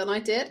so than I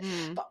did.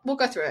 But we'll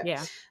go through it.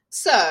 Yeah.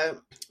 So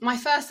my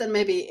first and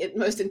maybe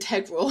most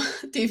integral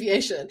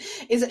deviation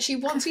is that she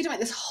wants you to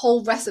make this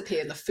whole recipe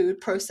in the food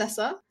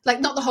processor.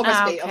 Like not the whole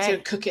recipe, obviously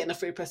you cook it in a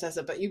food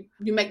processor, but you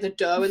make the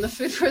dough in the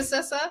food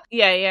processor.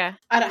 Yeah.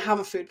 I don't have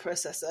a food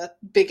processor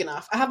big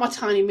enough. I have my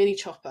tiny mini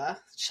chopper.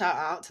 Shout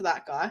out to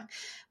that guy.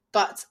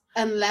 But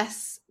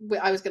unless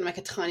I was going to make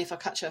a tiny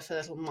focaccia for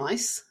little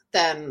mice,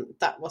 then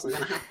that wasn't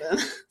going to happen.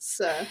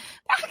 So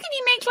how can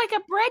you make like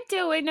a bread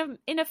dough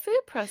in a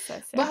food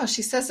processor? Well,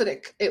 she says that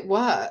it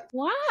worked.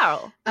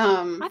 Wow.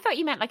 I thought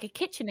you meant like a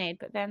KitchenAid,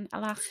 but then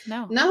alas,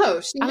 no.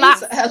 No, she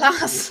means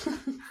alas.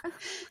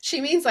 She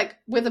means like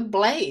with a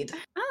blade.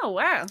 Oh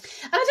wow. And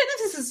I don't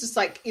know if this is just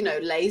like, you know,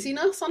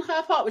 laziness on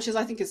her part, which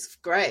I think is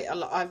great.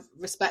 I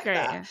respect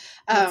that.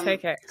 Yeah.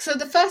 Take it. So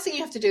the first thing you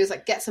have to do is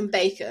like get some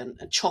bacon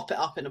and chop it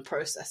up in a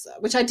processor,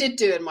 which I did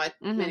do in my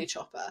mini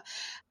chopper.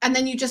 And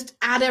then you just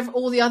add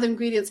all the other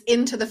ingredients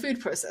into the food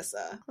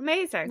processor.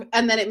 Amazing.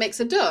 And then it makes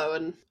a dough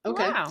and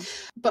Wow.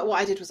 But what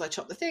I did was I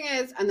chopped the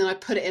thingies and then I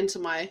put it into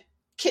my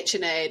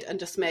KitchenAid and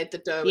just made the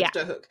dough with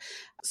dough hook.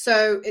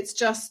 So it's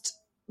just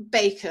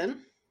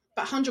bacon,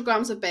 about 100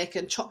 grams of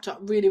bacon chopped up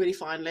really, really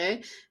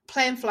finely,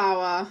 plain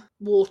flour,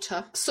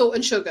 water, salt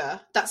and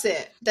sugar. That's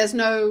it. There's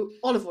no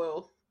olive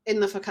oil in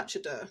the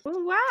focaccia dough.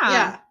 Oh, wow.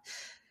 Yeah.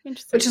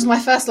 Interesting. Which is my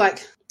first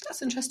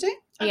that's interesting.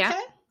 Okay. Yeah.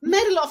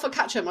 Made a lot of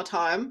focaccia in my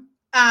time.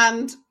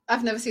 And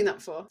I've never seen that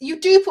before. You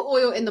do put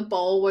oil in the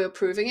bowl while you're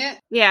proving it.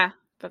 Yeah,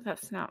 but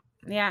that's not.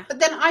 Yeah.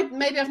 But then I've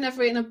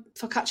never eaten a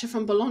focaccia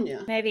from Bologna.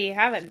 Maybe you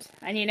haven't.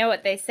 And you know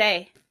what they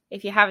say.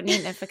 If you haven't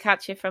eaten a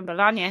focaccia from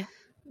Bologna,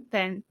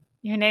 then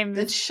your name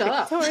is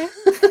Victoria.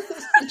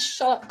 Up.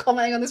 Shut up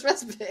commenting on this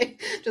recipe.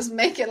 Just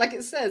make it like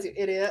it says, you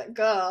idiot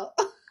girl.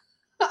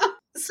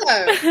 So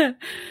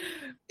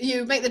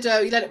you make the dough,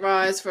 you let it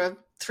rise for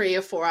 3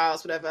 or 4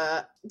 hours,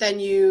 whatever. Then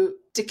you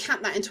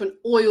decant that into an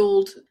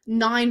oiled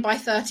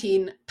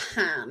 9x13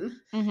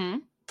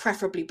 pan,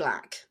 preferably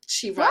black.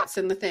 She writes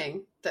in the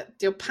thing that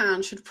your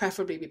pan should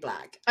preferably be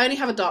black. I only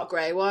have a dark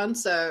grey one,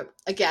 so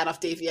again, I've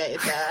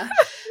deviated there.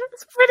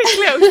 That's pretty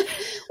close.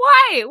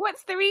 Why?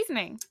 What's the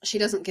reasoning? She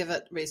doesn't give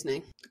it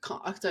reasoning.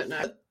 I don't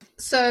know.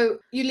 So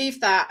you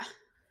leave that.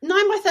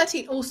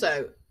 9x13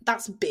 also,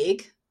 that's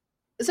big.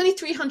 It's only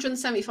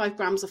 375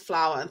 grams of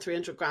flour and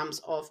 300 grams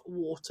of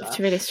water.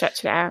 To really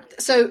stretch it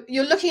out. So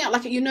you're looking at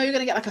you're going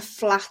to get like a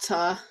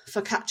flatter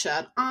focaccia.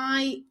 And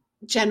I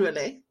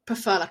generally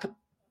prefer like a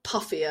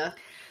puffier,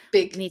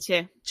 big, me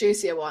too,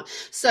 juicier one.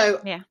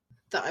 So yeah.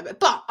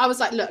 But I was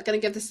like, look, going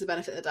to give this the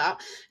benefit of the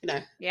doubt. You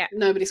know,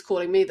 nobody's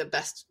calling me the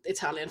best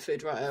Italian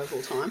food writer of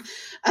all time.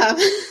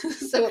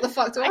 So what the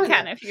fuck do I know?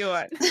 can if you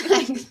want.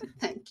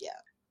 Thank you.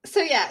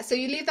 So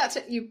you leave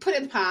that you put it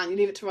in the pan, you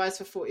leave it to rise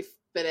for 40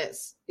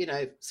 minutes, you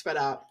know, spread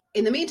out.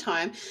 In the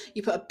meantime,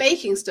 you put a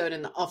baking stone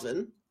in the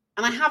oven,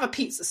 and I have a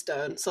pizza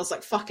stone, so I was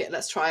like, fuck it,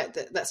 let's try it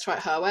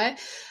her way.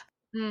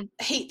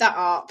 Heat that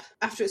up.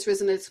 After it's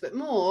risen a little bit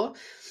more,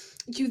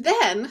 you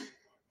then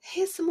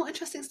here's some more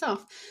interesting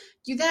stuff.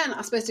 You then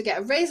are supposed to get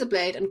a razor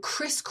blade and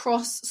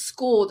crisscross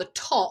score the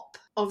top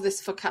of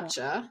this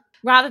focaccia.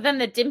 Rather than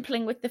the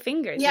dimpling with the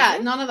fingers. Yeah,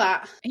 none of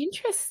that.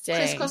 Interesting.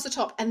 Crisscross the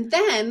top and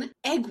then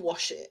egg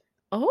wash it.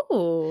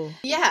 Oh.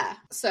 Yeah.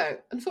 So,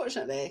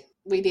 unfortunately,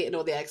 we'd eaten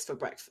all the eggs for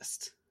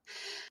breakfast.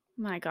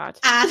 My God.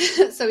 And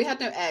so we had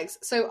no eggs.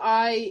 So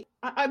I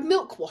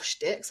milk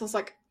washed it because I was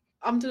like,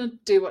 I'm going to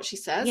do what she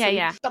says.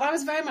 Yeah. But I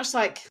was very much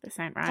like, this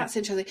ain't right. That's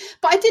interesting.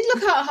 But I did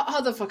look at her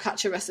other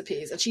focaccia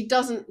recipes and she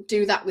doesn't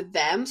do that with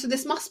them. So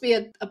this must be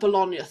a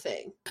Bologna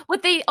thing. Well,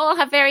 they all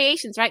have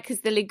variations, right?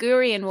 Because the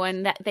Ligurian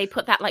one, that they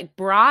put that like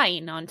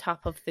brine on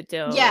top of the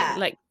dough. Yeah.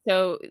 Like,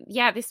 so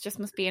yeah, this just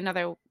must be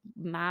another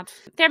mad.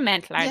 They're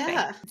mental, aren't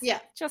they? Yeah.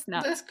 Just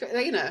nuts. That's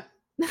great. You know,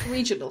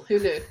 regional. Who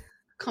knew?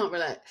 Can't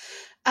relate.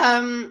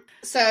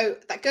 So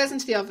that goes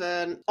into the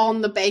oven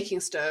on the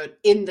baking stone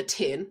in the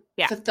tin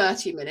for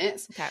 30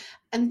 minutes. Okay.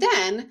 And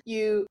then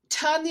you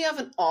turn the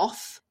oven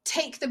off,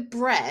 take the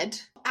bread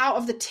out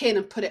of the tin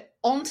and put it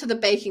onto the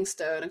baking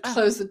stone and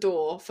close the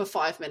door for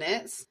 5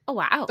 minutes. Oh,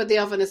 wow. But the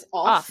oven is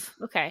off.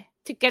 Okay.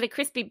 To get a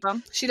crispy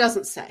bump. She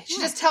doesn't say. She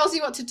just tells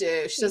you what to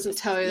do. She doesn't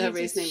tell you the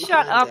reasoning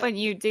behind it. Shut up and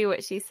you do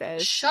what she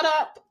says. Shut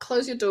up,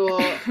 close your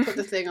door, put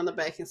the thing on the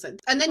baking stone.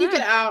 And then you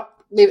get it out,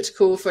 leave it to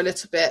cool for a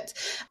little bit.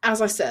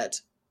 As I said,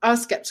 I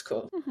was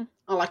sceptical. Mm-hmm.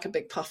 I like a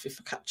big puffy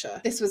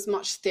focaccia. This was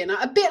much thinner,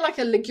 a bit like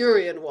a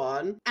Ligurian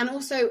one. And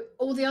also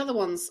all the other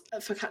ones,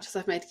 focaccias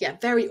I've made,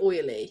 very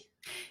oily.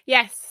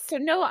 Yes. So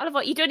no olive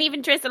oil. You don't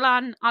even drizzle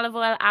on olive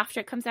oil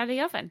after it comes out of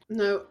the oven?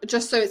 No,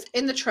 just so it's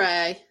in the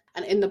tray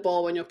and in the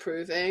bowl when you're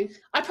proving.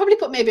 I probably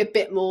put maybe a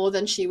bit more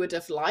than she would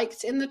have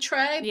liked in the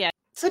tray. Yeah.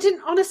 So I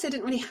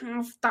didn't really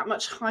have that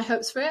much high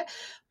hopes for it.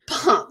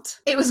 But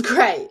it was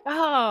great.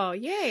 Oh,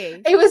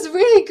 yay. It was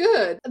really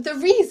good. The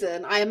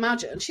reason, I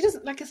imagine, she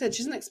doesn't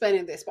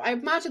explain this, but I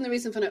imagine the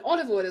reason for no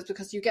olive oil is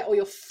because you get all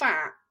your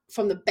fat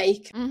from the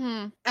bacon.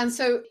 Mm-hmm. And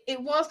so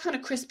it was kind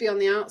of crispy on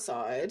the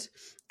outside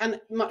and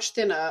much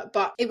thinner,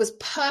 but it was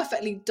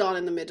perfectly done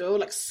in the middle,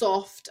 like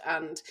soft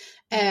and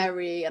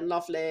airy and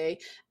lovely.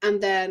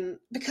 And then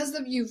because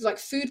you've like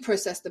food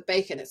processed the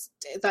bacon, it's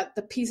that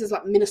the piece is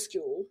like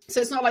minuscule. So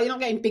it's not like you're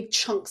not getting big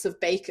chunks of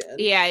bacon.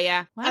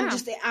 Yeah. Wow. And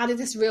just it added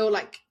this real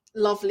like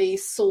lovely,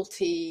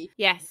 salty,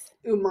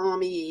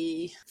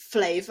 umami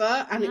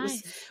flavor. And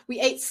we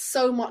ate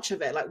so much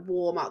of it like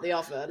warm out the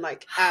oven,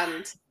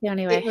 and the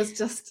only way. It was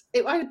just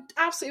I would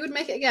absolutely would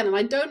make it again. And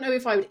I don't know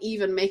if I would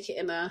even make it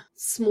in I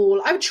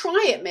would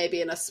try it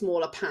maybe in a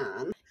smaller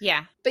pan.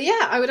 Yeah. But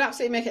yeah, I would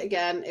absolutely make it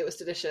again. It was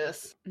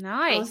delicious.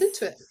 Nice. I was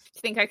into it. Do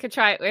you think I could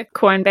try it with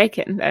corn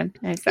bacon then?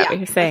 Is that what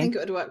you're saying? I think it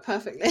would work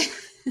perfectly.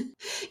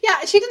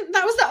 Yeah, she didn't.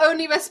 That was the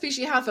only recipe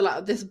she had for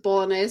like this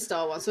bolognese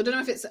style one. So I don't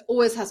know if it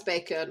always has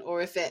bacon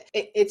or if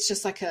it's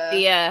just like a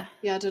I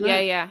don't know.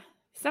 Yeah.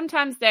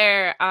 Sometimes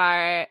there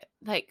are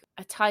like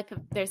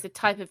there's a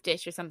type of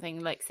dish or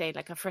something like say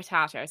like a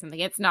frittata or something.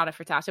 It's not a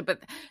frittata,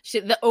 but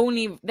the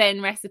only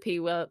then recipe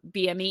will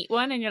be a meat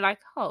one, and you're like,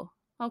 oh,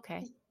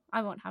 okay.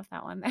 I won't have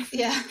that one then.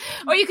 Yeah.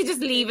 Or you could just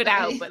leave it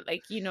out, but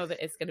like you know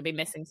that it's going to be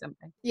missing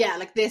something. Yeah,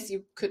 like this,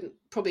 you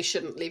probably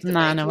shouldn't leave the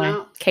bacon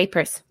out.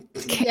 Capers.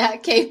 Yeah,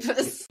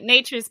 capers.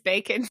 Nature's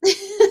bacon.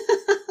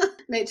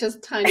 Nature's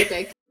tiny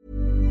bacon.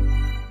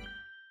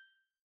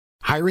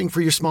 Hiring for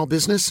your small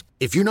business?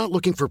 If you're not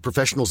looking for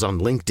professionals on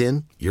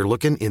LinkedIn, you're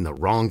looking in the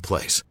wrong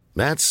place.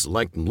 That's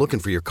like looking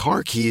for your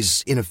car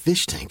keys in a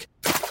fish tank.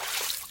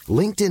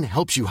 LinkedIn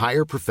helps you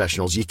hire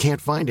professionals you can't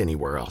find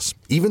anywhere else,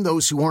 even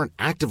those who aren't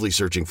actively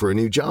searching for a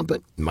new job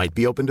but might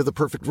be open to the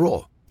perfect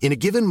role. In a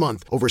given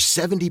month, over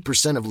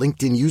 70% of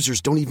LinkedIn users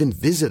don't even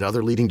visit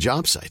other leading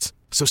job sites.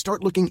 So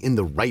start looking in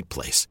the right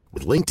place.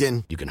 With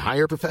LinkedIn, you can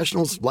hire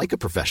professionals like a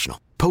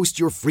professional. Post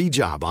your free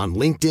job on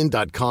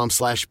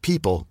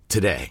linkedin.com/people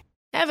today.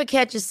 Ever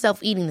catch yourself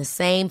eating the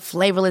same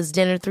flavorless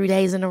dinner 3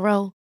 days in a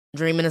row?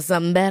 Dreaming of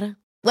something better?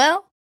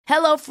 Well,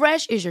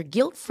 HelloFresh is your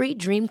guilt-free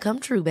dream come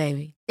true,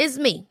 baby. It's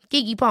me,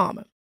 Keke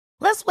Palmer.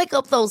 Let's wake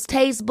up those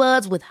taste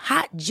buds with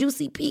hot,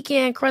 juicy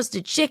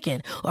pecan-crusted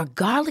chicken or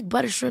garlic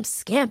butter shrimp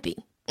scampi.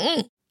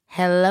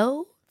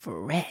 Hello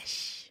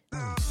Fresh.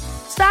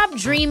 Stop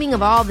dreaming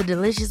of all the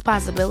delicious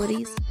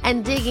possibilities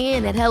and dig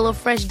in at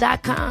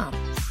HelloFresh.com.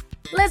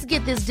 Let's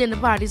get this dinner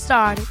party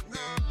started.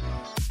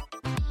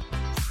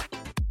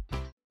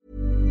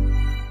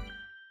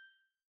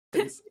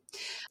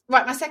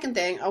 Right, my second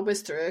thing, I'll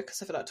whiz through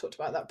because I feel like I talked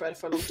about that bread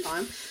for a long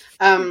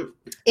time,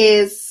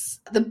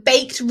 is the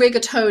baked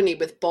rigatoni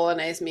with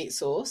bolognese meat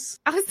sauce.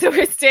 Oh, so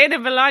we're staying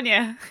in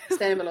Bologna.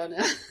 Staying in Bologna.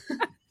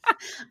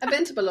 I've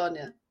been to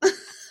Bologna.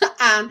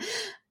 And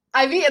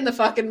I've eaten the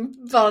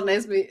fucking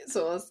bolognese meat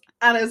sauce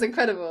and it was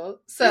incredible.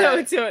 So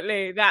no,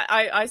 totally. That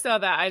I saw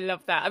that. I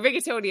love that. A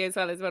rigatoni as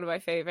well is one of my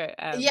favourite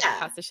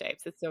pasta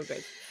shapes. It's so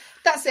good.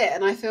 That's it.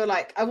 And I feel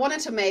like I wanted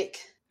to make...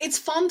 It's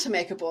fun to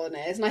make a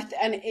bolognese,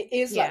 and it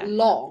is like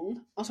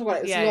long. I'll talk about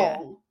it. It's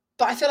long,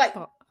 but I feel like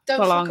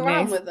don't fuck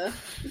around with it.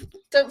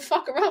 Don't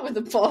fuck around with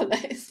the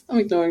bolognese. I'm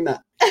ignoring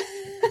that.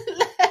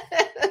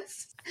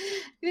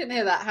 You didn't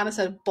hear that? Hannah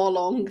said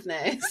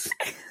bolognese.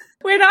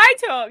 When I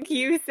talk,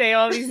 you say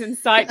all these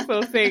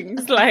insightful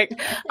things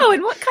like, oh,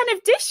 and what kind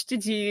of dish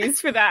did you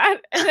use for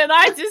that? And then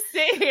I just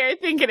sit here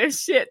thinking of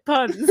shit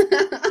puns.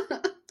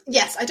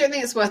 Yes, I don't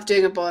think it's worth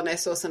doing a bolognese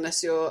sauce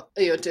unless you're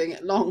doing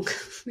it long,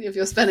 if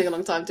you're spending a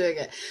long time doing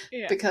it.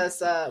 Yeah.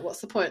 Because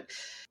what's the point?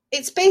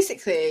 It's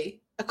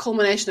basically a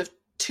culmination of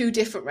 2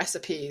 different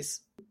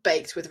recipes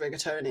baked with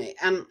rigatoni.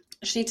 And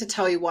I just need to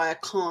tell you why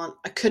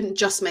I couldn't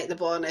just make the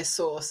bolognese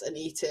sauce and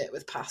eat it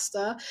with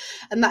pasta.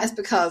 And that is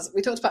because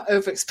we talked about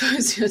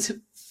overexposure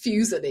to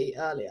fusilli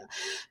earlier,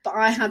 but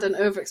I had an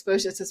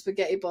overexposure to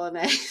spaghetti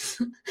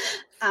bolognese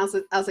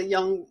as a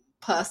young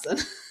person.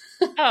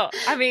 Oh,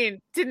 I mean,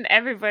 didn't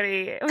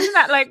everybody? Wasn't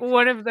that like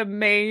one of the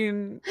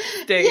main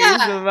days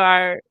of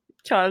our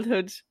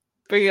childhood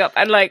bringing up?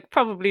 And like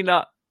probably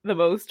not the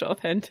most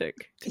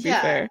authentic, to be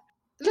fair.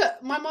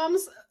 Look, my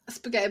mom's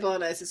spaghetti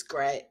bolognese is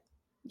great.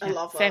 I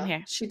love her. Same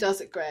here. She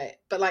does it great.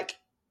 But like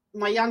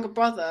my younger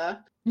brother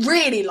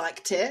really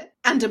liked it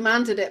and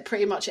demanded it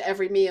pretty much at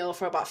every meal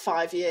for about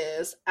 5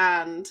 years.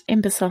 And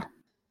imbecile.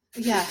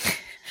 Yeah.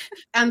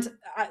 And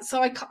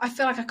so I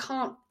feel like I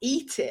can't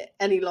eat it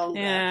any longer.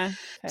 Yeah.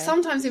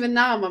 Sometimes even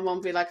now my mom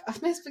will be like,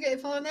 I've made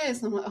spaghetti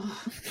bolognese. And I'm like,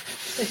 oh,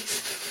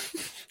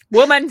 please.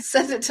 Woman.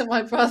 Send it to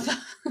my brother.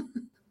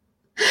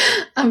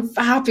 I'm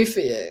happy for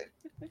you.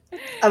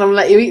 And I'm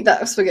let you eat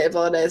that spaghetti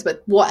bolognese,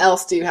 but what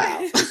else do you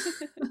have?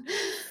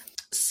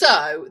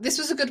 So this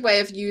was a good way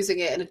of using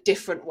it in a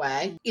different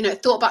way. You know,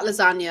 thought about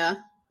lasagna,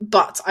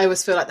 but I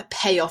always feel like the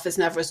payoff is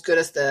never as good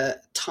as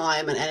the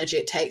time and energy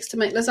it takes to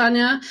make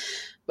lasagna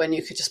when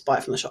you could just buy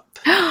it from the shop.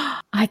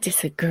 I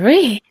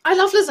disagree. I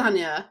love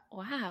lasagna.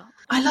 Wow.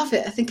 I love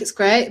it. I think it's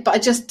great,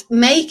 but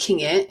making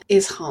it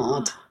is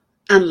hard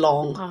and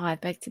long. Oh, I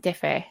beg to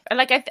differ.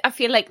 Like, I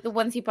feel like the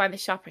ones you buy in the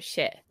shop are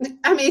shit.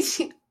 I mean,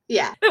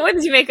 yeah. The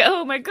ones you make at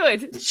home are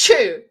good.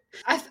 True.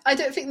 I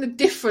don't think the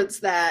difference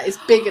there is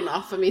big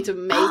enough for me to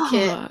make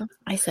it.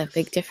 I said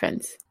big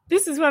difference.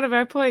 This is one of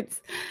our points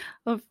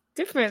of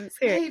difference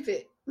here.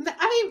 Maybe.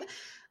 I mean...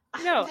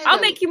 No, I'll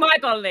make you my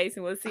bolognese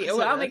and we'll see.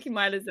 I'll make you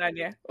my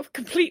lasagna,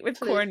 complete with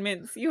corn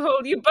mince. You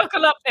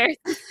buckle up there.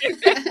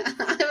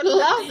 I would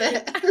love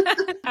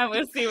it. And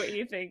we'll see what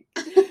you think.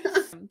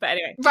 But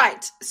anyway.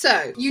 Right,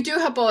 so you do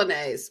have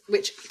bolognese,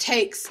 which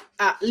takes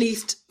at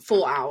least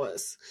 4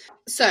 hours.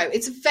 So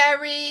it's a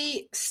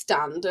very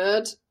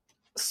standard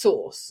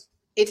sauce.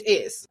 It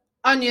is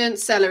onion,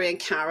 celery and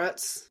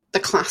carrots. The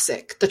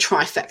classic, the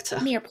trifecta.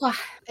 Mirepoix.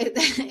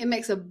 It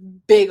makes a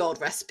big old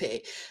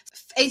recipe.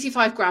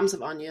 85 grams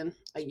of onion.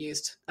 I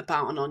used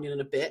about an onion and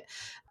a bit.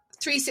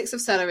 3 sticks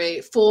of celery,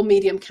 4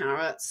 medium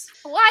carrots.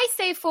 Why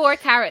say 4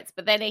 carrots,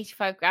 but then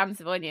 85 grams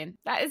of onion?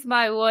 That is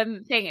my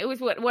one thing. It was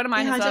one of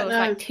mine as well. It was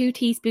like 2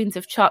 teaspoons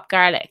of chopped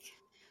garlic.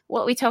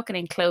 What are we talking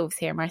in cloves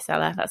here,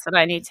 Marcella? That's what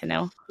I need to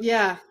know.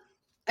 Yeah.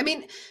 I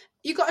mean,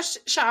 you got to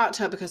shout out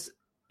to her because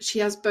she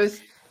has both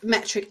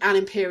metric and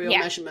imperial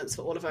measurements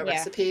for all of her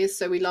recipes,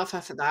 so we love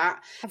her for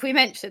that. Have we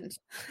mentioned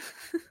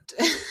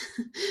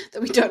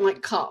that we don't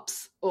like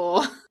cups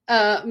or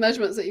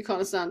measurements that you can't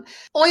understand?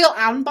 Oil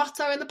and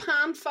butter in the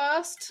pan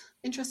first,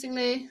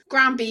 interestingly.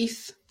 Ground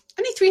beef,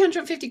 only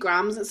 350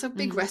 grams. It's a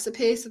big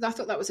recipe, so I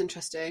thought that was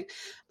interesting.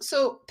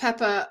 Salt,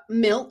 pepper,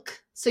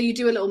 milk. So you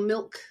do a little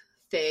milk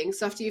thing.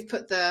 So after you've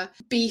put the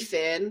beef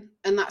in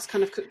and that's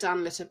kind of cooked down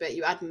a little bit,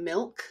 you add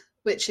milk,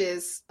 which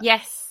is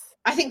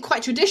I think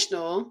quite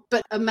traditional,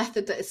 but a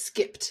method that is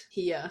skipped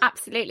here.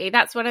 Absolutely.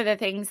 That's one of the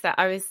things that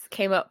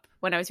came up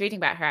when I was reading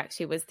about her,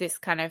 actually, was this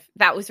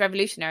that was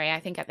revolutionary, I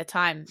think, at the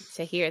time,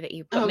 to hear that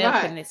you put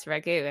milk in this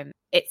ragu. And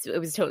it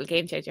was a total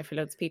game changer for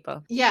loads of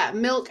people. Yeah,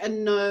 milk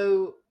and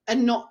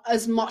not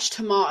as much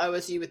tomato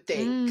as you would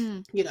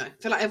think. You know, I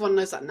feel like everyone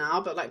knows that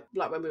now, but like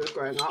when we were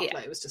growing up,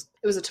 like it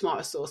was a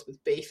tomato sauce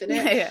with beef in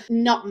it.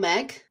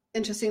 Nutmeg,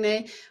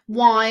 interestingly.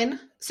 Wine.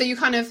 So you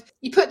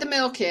put the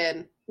milk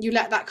in, you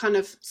let that kind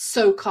of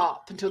soak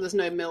up until there's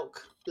no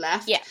milk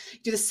left. Yeah. You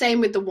do the same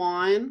with the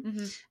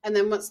wine. And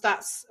then once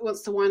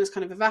the wine has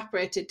kind of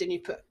evaporated, then you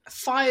put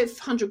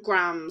 500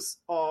 grams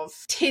of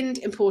tinned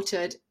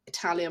imported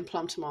Italian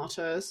plum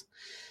tomatoes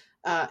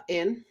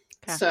in.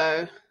 Okay.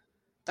 So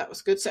that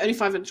was good. So only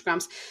 500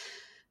 grams.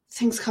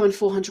 Things come in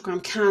 400 gram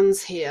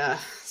cans here.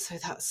 So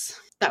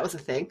that was a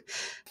thing.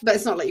 But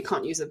it's not like you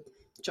can't use a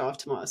jar of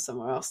tomatoes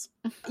somewhere else.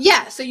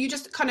 Yeah, so you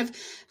just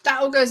that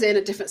all goes in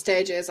at different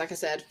stages, like I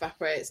said,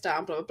 evaporates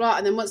down, blah blah blah,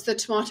 and then once the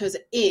tomatoes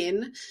are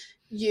in,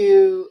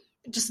 you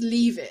just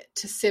leave it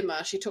to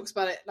simmer. She talks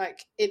about it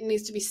like it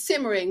needs to be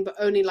simmering, but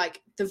only like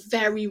the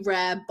very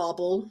rare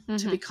bubble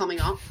to be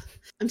coming up.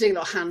 I'm doing a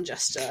little hand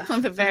gesture.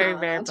 The very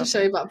rare bubble. To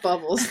show you about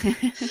bubbles.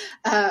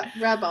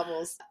 Rare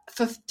bubbles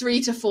for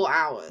 3 to 4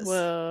 hours.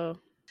 Whoa.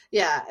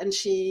 Yeah, and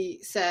she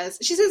says,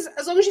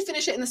 as long as you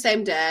finish it in the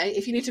same day,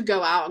 if you need to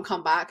go out and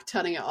come back,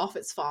 turning it off,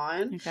 it's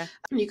fine. Okay.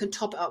 And you can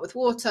top it up with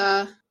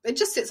water. It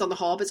just sits on the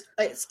hob.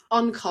 It's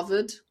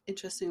uncovered,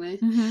 interestingly.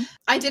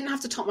 I didn't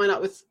have to top mine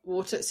up with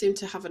water. It seemed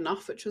to have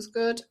enough, which was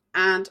good.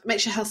 And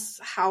makes your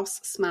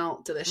house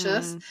smell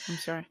delicious. I'm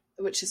sorry.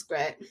 Which is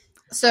great.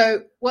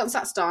 So once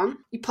that's done,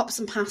 you pop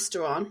some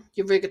pasta on,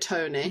 your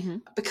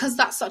rigatoni. Because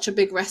that's such a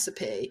big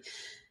recipe,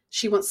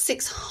 she wants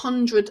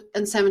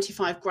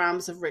 675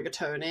 grams of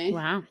rigatoni.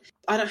 Wow.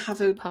 I don't have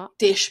a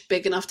dish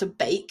big enough to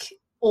bake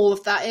all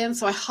of that in,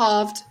 so I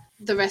halved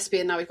the recipe,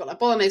 and now we've got like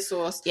bolognese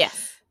sauce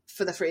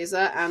for the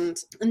freezer,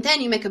 and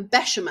then you make a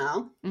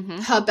bechamel,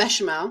 her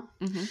bechamel,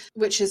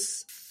 which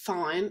is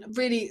fine,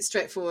 really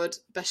straightforward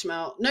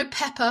bechamel. No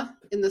pepper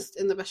in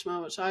the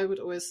bechamel, which I would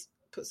always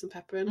put some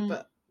pepper in,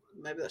 but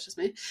maybe that's just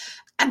me.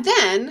 And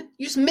then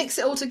you just mix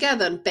it all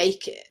together and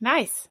bake it.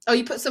 Nice. Oh,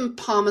 you put some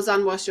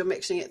parmesan whilst you're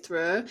mixing it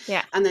through.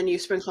 Yeah. And then you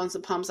sprinkle on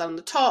some parmesan on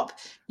the top.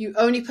 You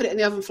only put it in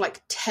the oven for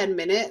like 10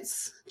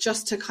 minutes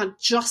just to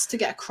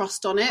get a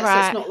crust on it.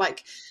 Right. So it's not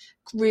like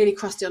really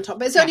crusty on top.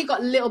 But it's only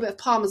got a little bit of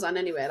parmesan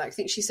anyway. Like I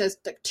think she says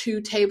like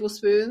 2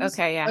 tablespoons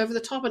over the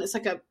top. And it's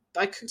like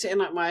I cooked it in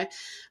like my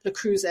Le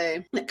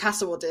Creuset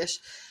casserole dish.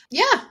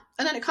 Yeah.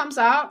 And then it comes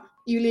out.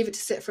 You leave it to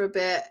sit for a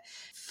bit.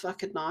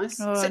 Fucking nice.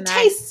 So it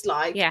tastes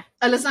like a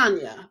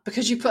lasagna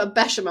because you put a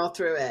bechamel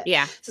through it.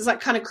 Yeah. So it's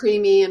like kind of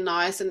creamy and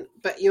nice,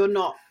 but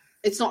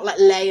it's not like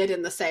layered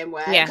in the same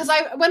way. Yeah. Because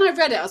when I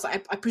read it, I was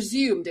like, I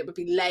presumed it would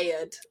be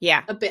layered.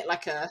 Yeah. A bit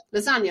like a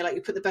lasagna, like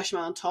you put the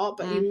bechamel on top,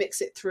 but you mix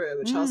it through,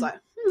 which I was like,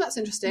 that's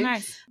interesting.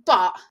 Nice.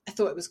 But I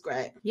thought it was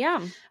great. Yeah.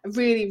 I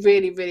really,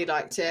 really, really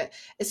liked it.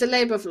 It's a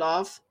labour of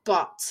love,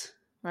 but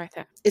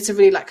it's a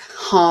really like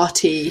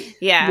hearty,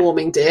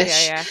 warming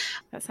dish. Yeah.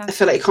 I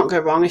feel like you can't go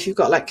wrong if you've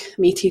got like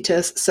meat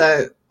eaters.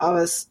 So I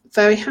was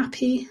very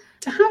happy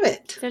to have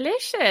it.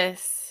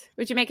 Delicious.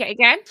 Would you make it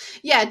again?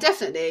 Yeah,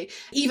 definitely.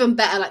 Even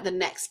better like the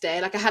next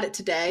day. Like I had it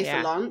today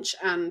for lunch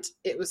and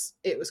it was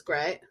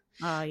great.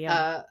 Oh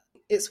yeah.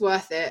 It's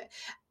worth it.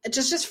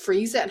 Just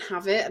freeze it and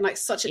have it, and like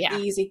such an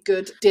easy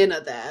good dinner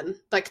then.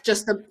 Like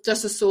just a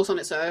sauce on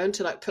its own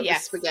to like put with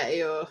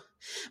spaghetti or.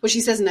 Well, she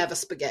says never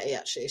spaghetti,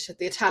 actually.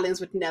 The Italians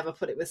would never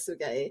put it with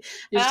spaghetti.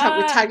 You just have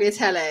with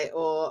tagliatelle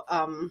or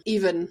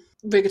even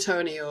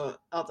rigatoni or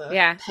other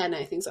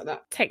penne, things like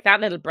that. Take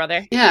that, little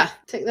brother. Yeah,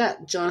 take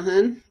that,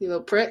 Jonathan, you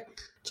little prick.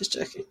 Just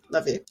joking.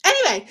 Love you.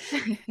 Anyway,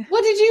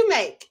 what did you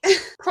make?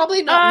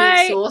 Probably not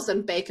meat sauce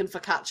and bacon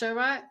focaccia,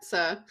 right?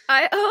 So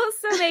I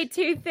also made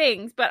 2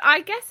 things, but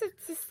I guess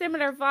it's a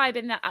similar vibe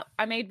in that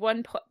I made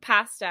one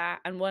pasta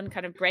and one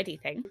kind of bready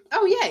thing.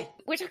 Oh, yay.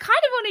 Which I kind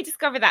of only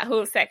discovered that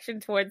whole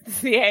section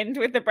towards the end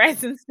with the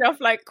breads and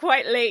stuff, like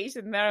quite late.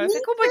 And then I was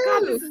like, oh my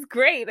God, this is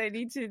great. I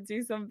need to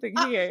do something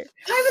here.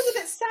 I was a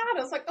bit sad.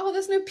 I was like, oh,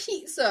 there's no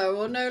pizza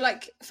or no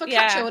like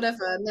focaccia or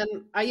whatever. And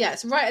then,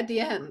 it's right at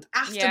the end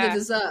after the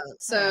dessert.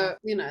 So,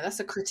 that's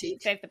a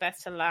critique. Save the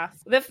best to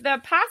last. The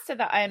pasta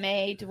that I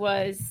made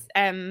was,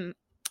 well,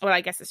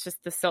 I guess it's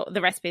just the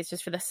recipe is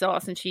just for the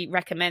sauce, and she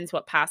recommends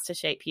what pasta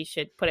shape you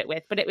should put it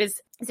with. But it was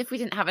as if we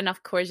didn't have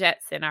enough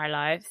courgettes in our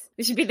lives.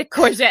 It should be the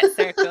courgette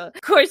circle.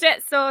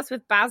 Courgette sauce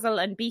with basil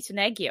and beaten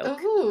egg yolk.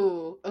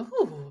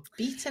 Oh,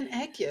 beaten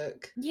egg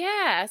yolk.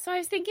 Yeah, so I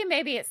was thinking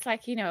maybe it's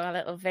like, a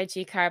little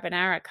veggie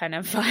carbonara kind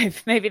of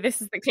vibe. Maybe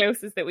this is the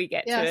closest that we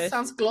get to it. Yeah,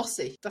 sounds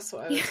glossy. That's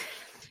what I was...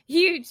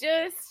 You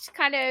just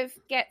kind of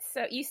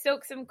you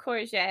soak some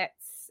courgettes.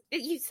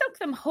 You soak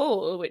them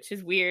whole, which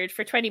is weird,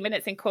 for 20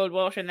 minutes in cold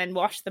water and then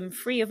wash them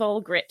free of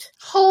all grit.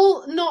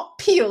 Whole, not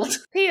peeled?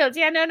 Peeled,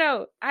 yeah,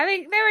 no. I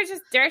think they were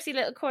just dirty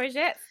little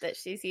courgettes that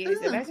she's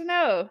using. I don't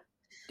know.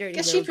 I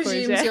guess she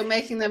presumes you're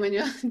making them in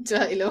your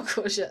dirty little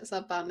courgettes. That's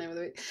a bad name of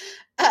the week.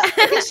 I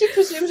guess she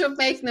presumes you're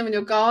making them in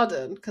your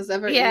garden because they're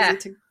very easy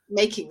to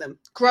making them.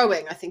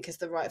 Growing, I think, is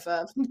the right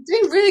verb. I'm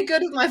doing really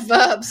good with my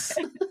verbs.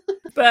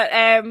 But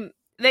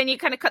then you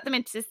kind of cut them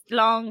into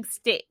long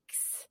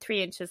sticks,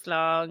 3 inches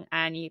long,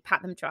 and you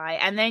pat them dry.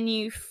 And then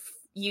you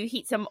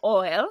heat some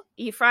oil.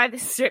 You fry the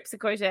strips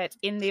of courgette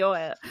in the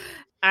oil.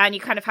 And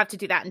you kind of have to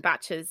do that in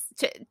batches,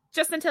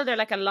 just until they're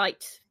like a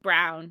light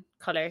brown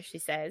colour, she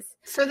says.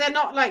 So they're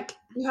not like,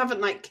 you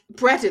haven't like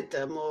breaded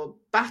them or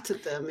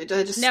battered them.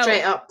 They're just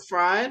straight up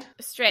fried?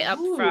 Straight up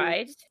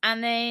fried.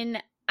 And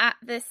then at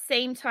the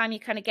same time,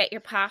 you kind of get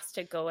your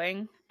pasta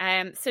going.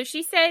 So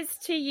she says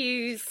to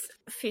use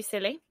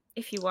fusilli.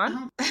 If you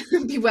want.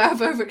 Beware of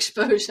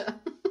overexposure.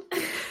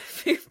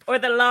 Or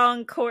the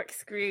long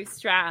corkscrew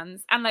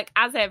strands. And like,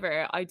 as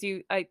ever,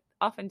 I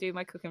often do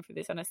my cooking for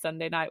this on a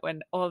Sunday night when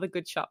all the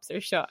good shops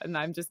are shut and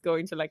I'm just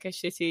going to like a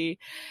shitty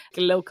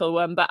local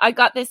one. But I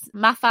got this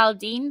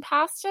mafaldine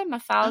pasta.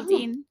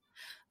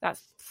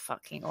 That's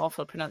fucking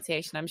awful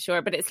pronunciation, I'm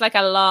sure. But it's like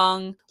a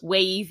long,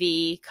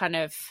 wavy kind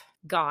of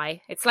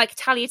guy. It's like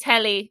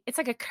tagliatelle. It's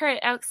like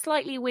a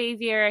slightly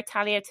wavier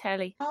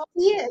tagliatelle. Oh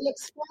yeah, it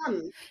looks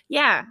fun.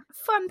 Yeah,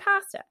 fun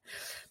pasta.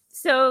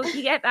 So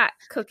you get that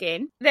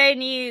cooking.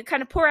 Then you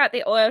kind of pour out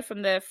the oil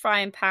from the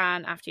frying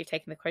pan after you've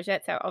taken the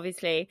courgettes out,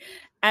 obviously.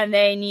 and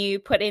then you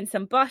put in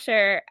some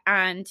butter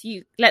and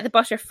you let the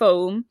butter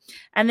foam,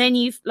 and then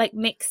you've like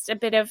mixed a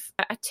bit of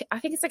I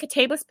think it's like a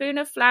tablespoon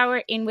of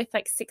flour in with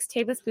like 6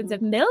 tablespoons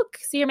of milk,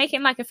 so you're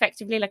making like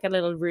effectively like a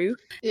little roux.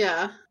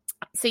 Yeah.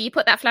 So you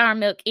put that flour and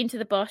milk into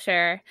the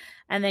butter,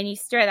 and then you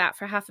stir that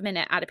for half a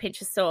minute, add a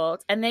pinch of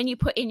salt, and then you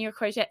put in your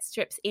courgette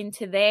strips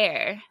into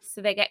there,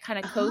 so they get kind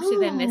of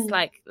coated in this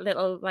like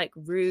little like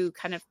roux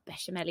kind of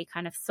bechamel-y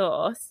kind of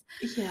sauce.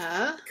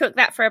 Yeah. Cook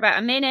that for about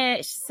a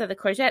minute so the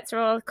courgettes are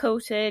all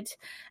coated,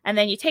 and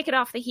then you take it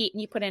off the heat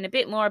and you put in a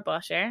bit more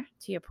butter.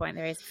 To your point,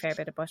 there is a fair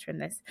bit of butter in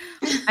this.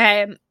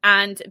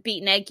 And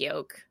beaten egg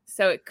yolk.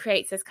 So it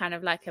creates this kind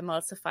of like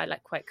emulsified,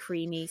 like quite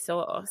creamy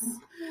sauce.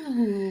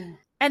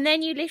 And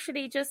then you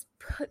literally just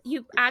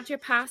you add your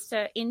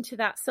pasta into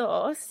that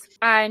sauce,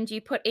 and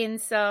you put in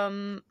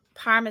some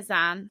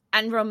Parmesan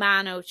and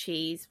Romano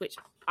cheese, which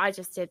I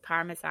just did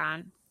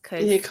Parmesan.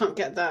 Cause, you can't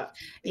get that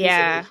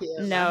easily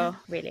here, no,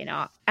 really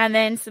not. And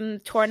then some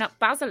torn up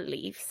basil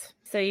leaves.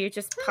 So you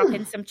just pop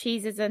in some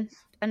cheeses and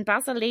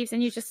basil leaves,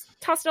 and you just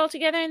toss it all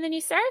together, and then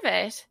you serve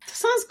it. That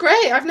sounds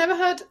great. I've never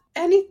heard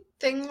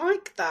anything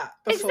like that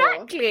before.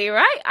 Exactly,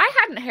 right? I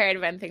hadn't heard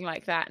of anything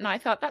like that, and I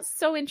thought that's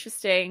so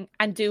interesting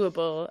and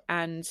doable,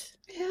 and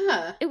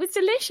yeah, it was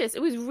delicious.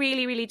 It was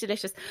really, really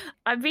delicious.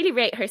 I really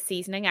rate her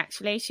seasoning,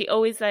 actually. She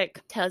always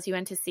like tells you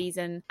when to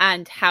season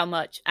and how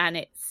much, and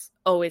it's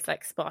always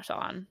like spot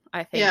on,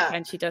 I think. Yeah.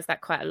 And she does that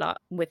quite a lot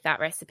with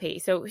that recipe.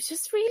 So it was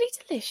just really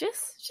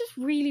delicious. Just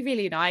really,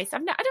 really nice. I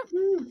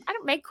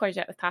don't make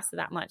courgette with pasta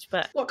that much,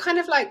 but what kind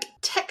of like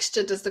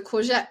texture does the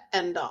courgette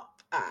end up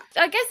at?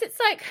 I guess it's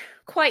like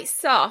quite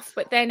soft,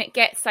 but then it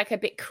gets like a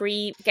bit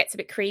creamy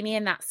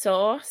in that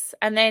sauce.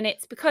 And then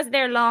it's because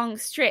they're long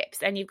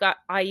strips, and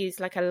I use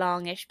like a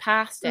longish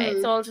pasta.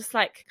 It's all just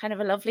like kind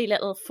of a lovely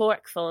little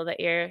forkful that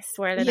you're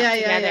swirling up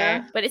together.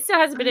 Yeah. But it still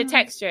has a bit of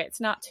texture.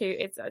 It's not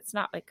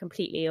like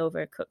completely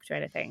overcooked or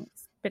anything.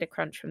 It's a bit of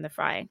crunch from the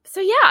frying. So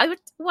yeah, I would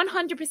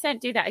 100%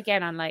 do that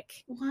again on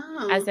like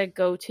as a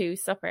go-to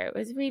supper. It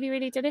was really,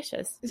 really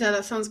delicious. Yeah,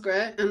 that sounds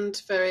great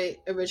and very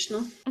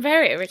original.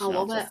 Very original. I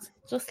love it.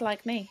 Just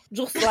like me.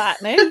 Just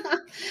like me.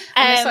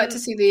 I'm excited to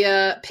see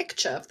the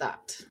picture of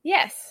that.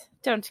 Yes.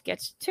 Don't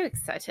get too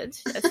excited.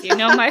 As you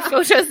know, my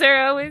photos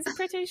are always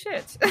pretty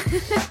shit.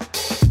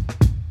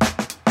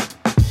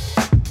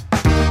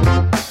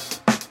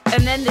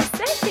 And then the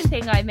second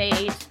thing I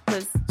made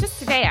was just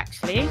today,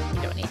 actually.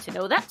 You don't need to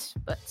know that,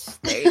 but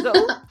there you go.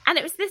 And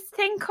it was this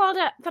thing called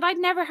that I'd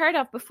never heard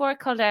of before,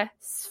 called a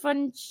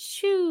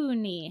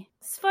sfunciuni.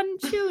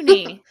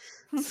 Sfunciuni.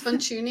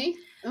 Sfunciuni?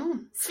 Oh,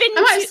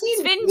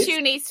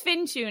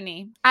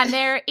 Sfinciuni. And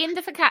they're in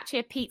the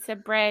focaccia pizza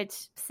bread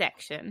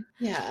section.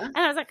 Yeah. And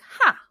I was like,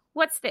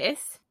 what's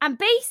this? And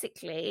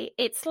basically,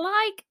 it's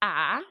like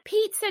a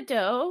pizza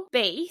dough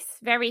base,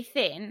 very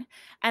thin,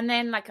 and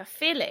then like a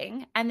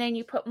filling, and then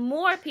you put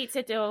more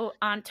pizza dough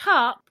on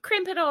top,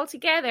 crimp it all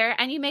together,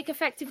 and you make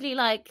effectively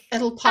like a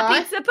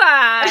pizza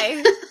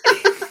pie.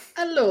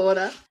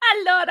 Allora,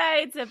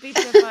 it's a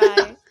pizza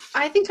pie.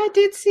 I think I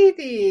did see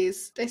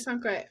these. They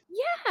sound great.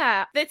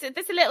 Yeah. There's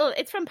a little,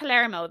 it's from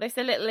Palermo. There's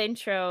a little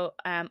intro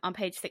on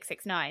page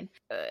 669.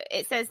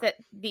 It says that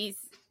these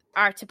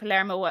are to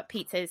Palermo what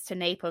pizza is to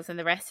Naples and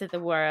the rest of the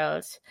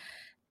world.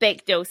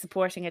 Baked dough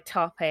supporting a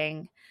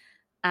topping.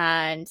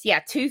 And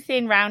 2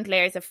 thin round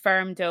layers of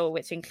firm dough,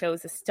 which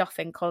enclose a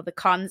stuffing called the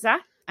conza,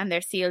 and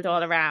they're sealed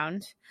all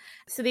around.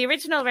 So the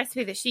original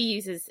recipe that she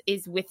uses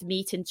is with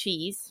meat and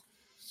cheese.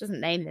 She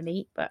doesn't name the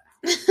meat, but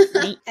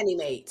meat. Any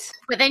meat.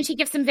 But then she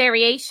gives some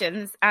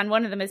variations, and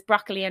one of them is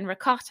broccoli and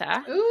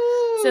ricotta.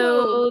 Ooh.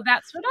 So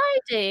that's what I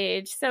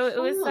did. So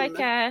it was like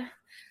a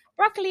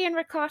broccoli and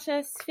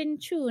ricotta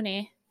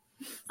sfinciuni.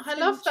 I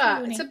love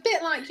that. It's a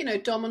bit like,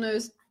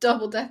 Domino's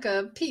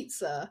double-decker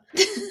pizza.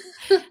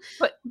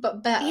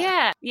 but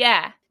better.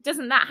 Yeah.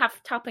 Doesn't that have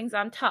toppings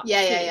on top?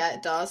 Yeah,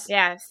 it does.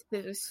 Yes,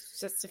 it was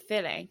just a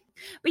filling.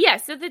 But yeah,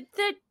 so the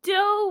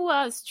dough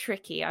was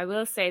tricky, I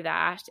will say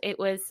that. It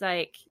was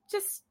like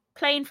just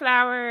plain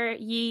flour,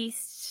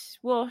 yeast,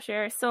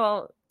 water,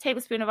 salt,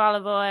 tablespoon of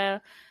olive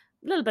oil, a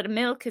little bit of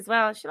milk as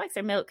well. She likes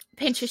her milk,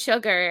 pinch of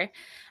sugar,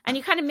 and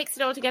you kind of mix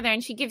it all together.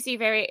 And she gives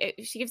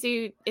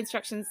you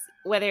instructions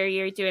whether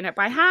you're doing it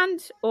by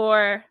hand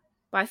or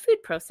by food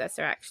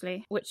processor,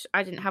 actually, which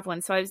I didn't have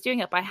one, so I was doing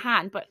it by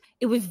hand, but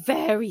it was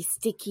very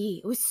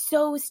sticky. It was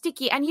so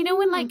sticky. And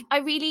when like I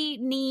really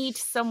need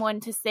someone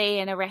to say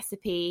in a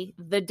recipe,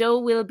 the dough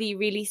will be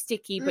really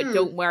sticky, but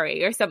don't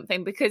worry, or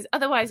something, because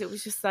otherwise it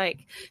was just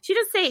like, she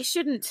does say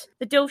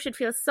the dough should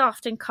feel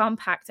soft and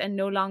compact and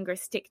no longer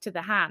stick to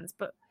the hands,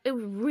 but it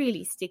was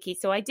really sticky.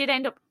 So I did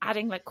end up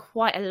adding like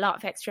quite a lot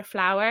of extra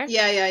flour.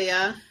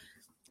 Yeah.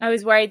 I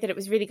was worried that it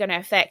was really going to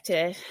affect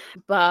it,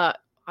 but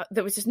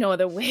there was just no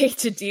other way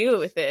to deal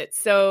with it.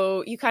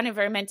 So you kind of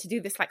are meant to do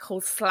this like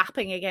whole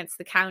slapping against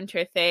the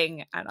counter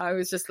thing. And I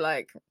was just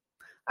like,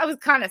 I was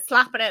kind of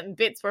slapping it and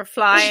bits were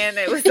flying.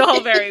 It was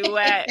all very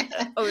wet.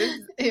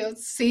 Your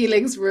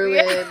ceiling's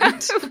ruined. Yeah,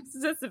 it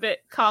was just a bit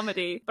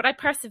comedy. But I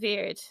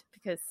persevered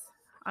because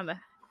I'm a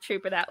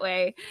trooper that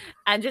way,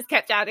 and just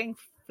kept adding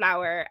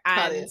flour,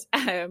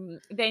 and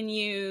then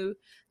you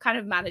kind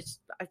of managed,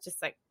 I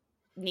just like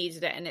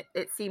needed it, and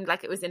it seemed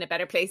like it was in a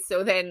better place.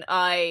 So then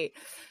I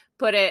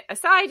put it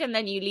aside, and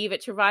then you leave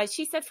it to rise.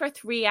 She said for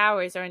 3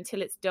 hours or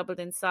until it's doubled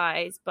in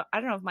size, but I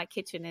don't know if my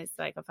kitchen is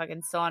like a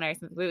fucking sauna or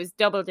something. It was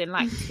doubled in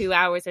like 2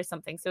 hours or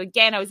something. So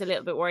again, I was a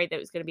little bit worried that it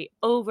was going to be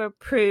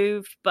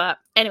overproofed, but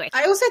anyway.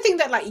 I also think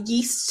that like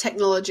yeast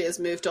technology has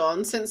moved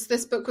on since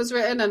this book was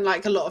written, and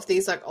like a lot of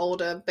these like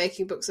older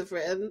baking books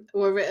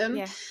were written.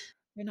 Yeah,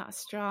 they're not as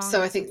strong.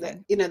 So I think that,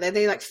 you know,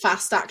 they like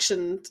fast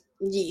action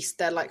yeast.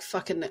 They're like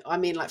fucking, I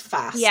mean, like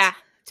fast. Yeah.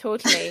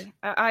 Totally.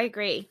 I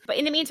agree. But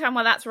in the meantime,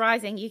 while that's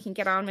rising, you can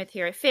get on with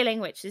your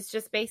filling, which is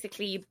just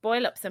basically you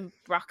boil up some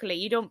broccoli.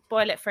 You don't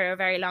boil it for a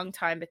very long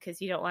time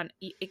because you don't want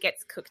it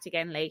gets cooked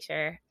again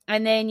later.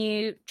 And then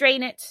you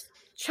drain it,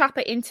 chop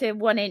it into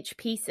 1-inch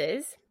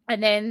pieces.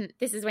 And then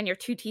this is when your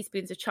 2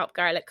 teaspoons of chopped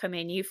garlic come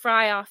in. You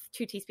fry off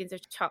 2 teaspoons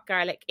of chopped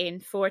garlic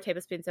in 4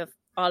 tablespoons of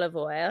olive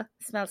oil.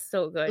 It smells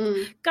so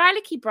good.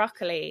 Garlicky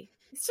broccoli.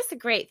 It's just a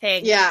great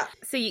thing. Yeah.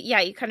 So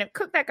you kind of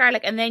cook that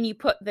garlic, and then you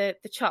put the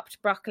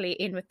chopped broccoli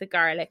in with the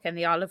garlic and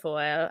the olive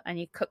oil, and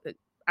you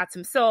add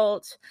some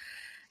salt,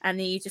 and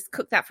then you just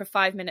cook that for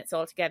 5 minutes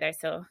all together,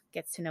 so it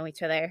gets to know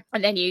each other.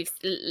 And then you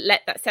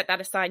set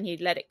that aside, and you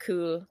let it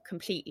cool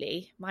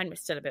completely. Mine was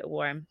still a bit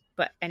warm,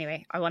 but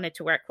anyway, I wanted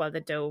to work while the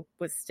dough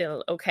was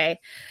still okay.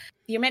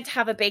 You're meant to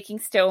have a baking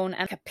stone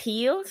and a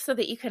peel so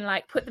that you can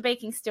like put the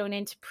baking stone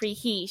in to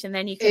preheat, and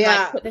then you can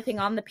like put the thing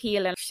on the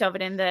peel and shove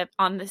it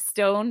on the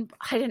stone.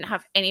 I didn't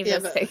have any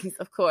of those things,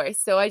 of course.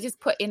 So I just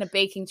put in a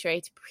baking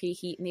tray to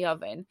preheat in the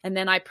oven, and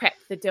then I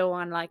prepped the dough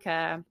on like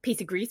a piece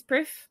of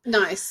greaseproof.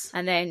 Nice.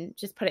 And then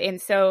just put it in.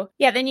 So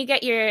yeah, then you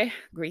get your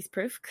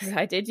greaseproof, because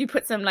I did. You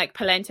put some like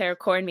polenta or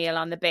cornmeal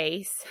on the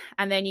base,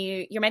 and then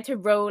you're meant to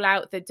roll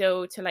out the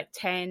dough to like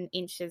 10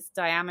 inches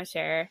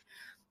diameter.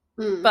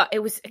 But it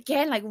was,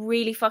 again, like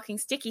really fucking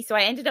sticky. So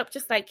I ended up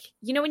just like,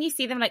 you know, when you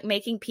see them like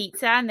making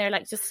pizza and they're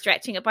like just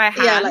stretching it by a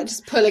hand. Yeah, like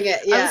just pulling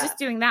it. Yeah. I was just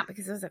doing that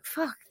because I was like,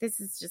 fuck,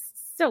 this is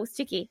just so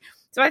sticky.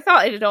 So I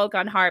thought it had all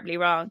gone horribly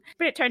wrong,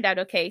 but it turned out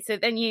okay. So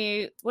then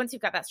once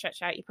you've got that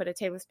stretched out, you put a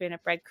tablespoon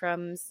of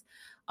breadcrumbs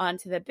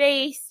onto the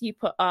base. You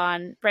put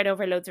on bread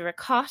over loads of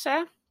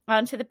ricotta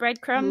onto the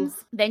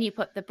breadcrumbs. Then you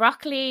put the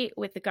broccoli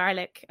with the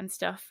garlic and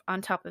stuff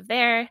on top of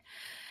there.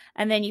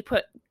 And then you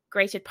put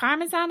grated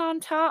Parmesan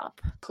on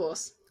top. Of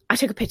course. I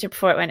took a picture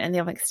before it went in the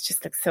oven because it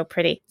just looks so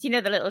pretty. You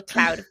know, the little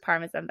cloud of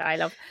Parmesan that I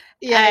love.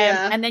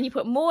 Yeah. And then you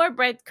put more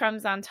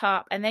breadcrumbs on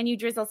top, and then you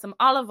drizzle some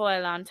olive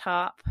oil on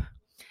top.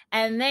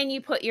 And then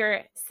you put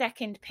your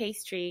second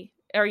pastry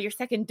or your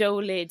second dough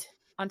lid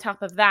on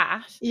top of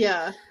that.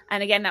 Yeah.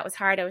 And again, that was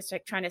hard. I was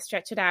like trying to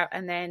stretch it out,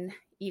 and then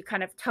you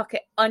kind of tuck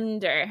it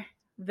under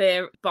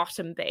the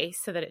bottom base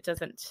so that it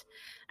doesn't.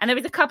 And there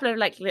was a couple of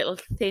like little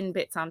thin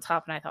bits on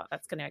top, and I thought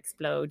that's going to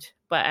explode,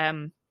 but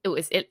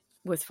it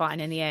was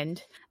fine in the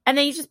end. And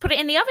then you just put it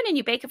in the oven and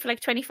you bake it for like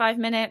 25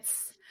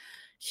 minutes.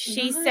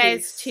 She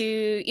says to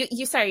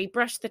you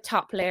brush the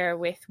top layer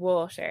with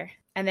water,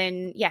 and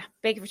then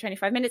bake it for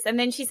 25 minutes. And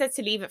then she says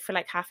to leave it for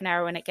like half an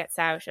hour when it gets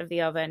out of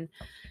the oven,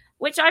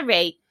 which I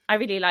rate. I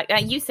really like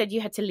that. You said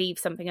you had to leave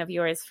something of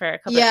yours for a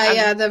couple of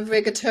hours. The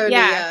rigatoni.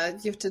 Yeah,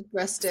 you have to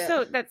rest it.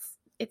 So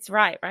it's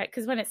right?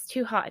 Because when it's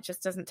too hot, it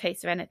just doesn't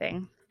taste of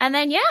anything. And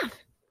then,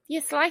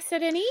 you slice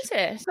it and eat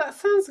it. That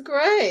sounds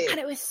great. And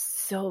it was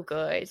so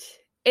good.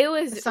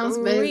 It sounds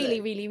really,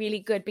 really, really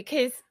good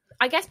because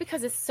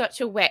it's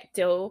such a wet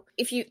dough.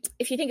 If you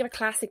think of a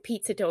classic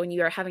pizza dough and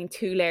you are having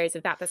 2 layers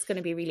of that, that's going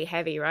to be really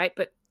heavy, right?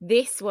 But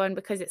this one,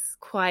 because it's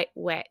quite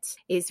wet,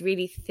 is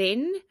really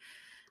thin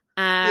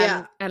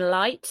and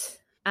light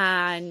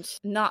and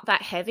not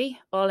that heavy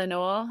all in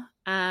all.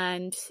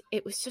 And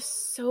it was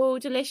just so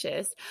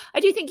delicious.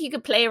 I do think you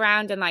could play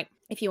around and like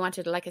if you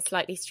wanted like a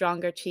slightly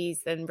stronger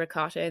cheese than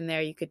ricotta in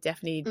there, you could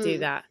definitely do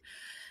that.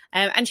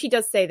 And she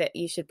does say that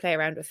you should play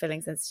around with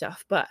fillings and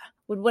stuff, but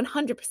would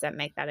 100%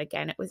 make that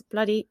again. It was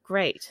bloody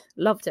great.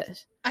 Loved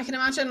it. I can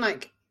imagine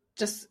like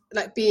just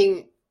like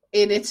being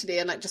in Italy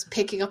and like just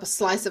picking up a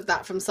slice of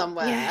that from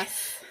somewhere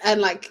and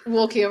like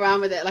walking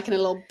around with it like in a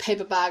little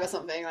paper bag or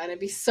something, and it'd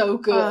be so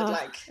good.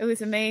 Like it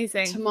was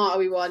amazing.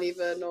 Tomato-y one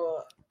even,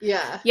 or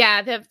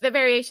the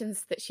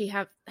variations that she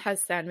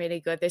has sound really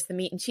good. There's the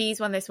meat and cheese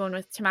one, there's one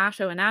with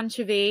tomato and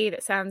anchovy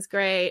that sounds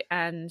great,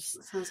 and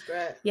sounds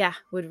great.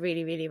 Would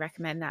really, really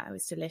recommend that. It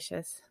was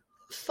delicious.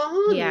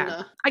 Fun.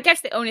 I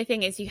guess the only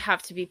thing is you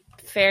have to be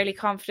fairly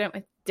confident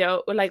with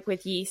dough, like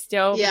with yeast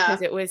dough,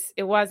 because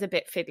it was a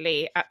bit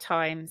fiddly at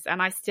times,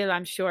 and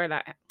I'm sure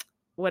that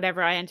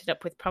whatever I ended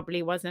up with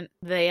probably wasn't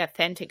the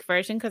authentic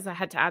version because I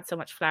had to add so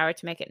much flour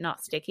to make it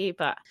not sticky,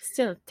 but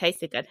still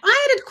tasted good.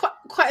 I added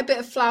quite a bit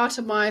of flour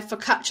to my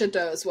focaccia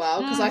dough as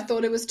well because I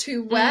thought it was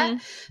too wet.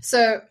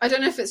 So I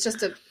don't know if it's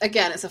just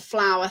it's a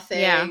flour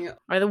thing.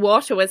 Or the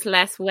water was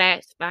less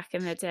wet back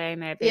in the day,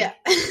 maybe. Yeah.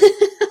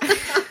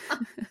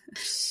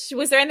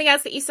 Was there anything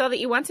else that you saw that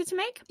you wanted to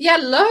make? Yeah,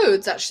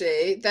 loads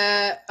actually.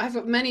 I've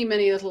got many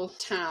little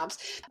tabs.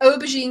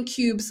 Aubergine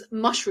cubes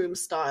mushroom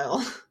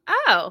style.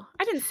 Oh,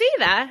 I didn't see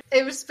that.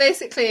 It was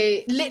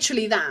basically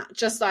literally that,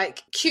 just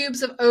like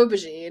cubes of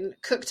aubergine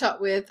cooked up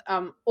with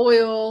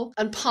oil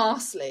and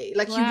parsley,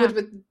 like you would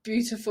with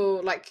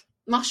beautiful like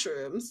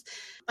mushrooms.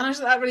 And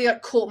that really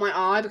like caught my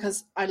eye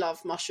because I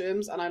love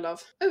mushrooms and I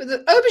love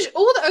the aubergine.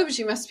 All the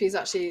aubergine recipes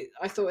actually,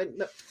 I thought it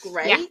looked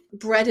great. Yeah.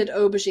 Breaded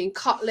aubergine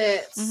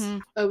cutlets,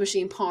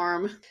 aubergine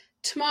parm,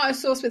 tomato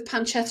sauce with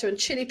pancetta and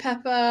chili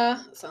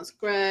pepper. That sounds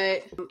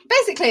great.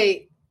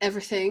 Basically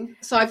everything.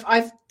 So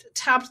I've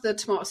tabbed the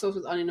tomato sauce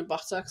with onion and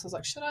butter because I was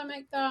like, should I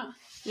make that?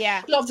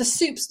 Yeah. A lot of the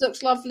soups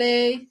looked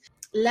lovely.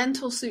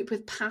 Lentil soup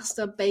with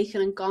pasta,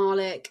 bacon and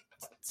garlic.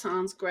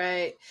 Sounds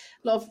great.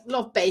 A lot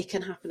of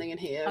bacon happening in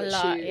here.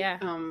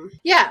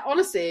 Yeah,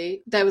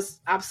 honestly, there was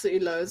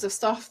absolutely loads of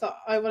stuff that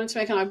I wanted to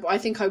make, and I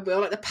think I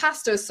will. Like the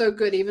pasta is so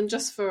good, even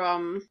just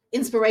for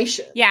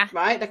inspiration. Yeah.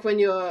 Right? Like when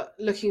you're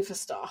looking for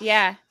stuff.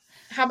 Yeah.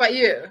 How about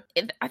you?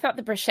 I thought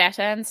the bruschetta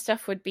and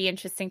stuff would be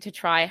interesting to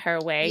try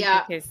her way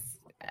because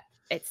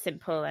it's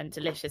simple and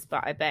delicious,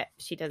 but I bet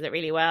she does it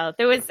really well.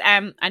 There was,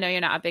 I know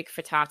you're not a big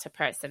frittata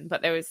person,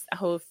 but there was a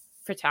whole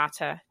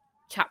frittata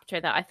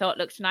chapter that I thought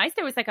looked nice.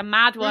 There was like a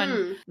mad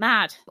one,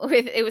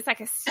 it was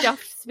like a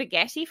stuffed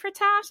spaghetti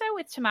frittata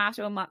with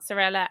tomato and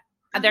mozzarella.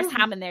 And there's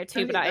ham in there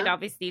too, but I'd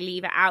obviously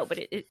leave it out. But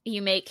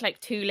you make like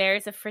 2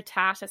 layers of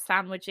frittata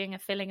sandwiching a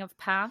filling of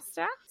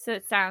pasta. So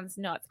it sounds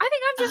nuts. I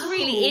think I'm just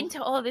really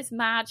into all this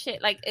mad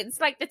shit. Like it's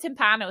like the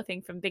timpano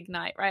thing from Big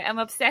Night, right? I'm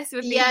obsessed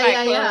with these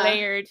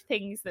layered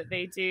things that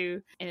they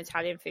do in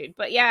Italian food.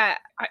 But yeah,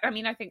 I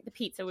mean, I think the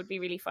pizza would be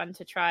really fun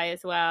to try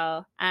as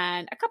well.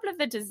 And a couple of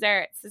the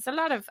desserts. There's a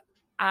lot of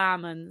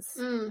almonds.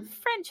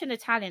 French and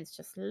Italians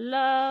just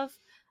love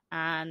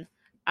an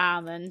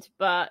almond,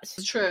 but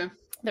it's true.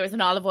 There was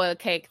an olive oil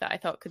cake that I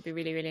thought could be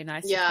really, really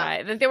nice to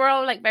try. They were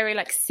all like very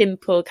like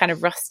simple kind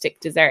of rustic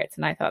desserts,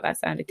 and I thought that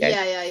sounded good.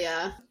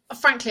 Yeah.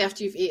 Frankly,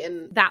 after you've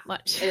eaten that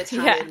much an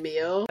Italian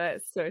meal.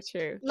 That's so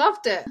true.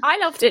 Loved it. I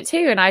loved it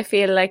too, and I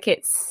feel like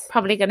it's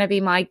probably going to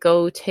be my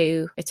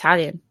go-to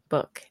Italian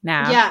book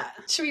now. Yeah.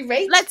 Should we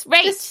rate? Let's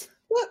rate. This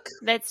book?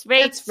 Let's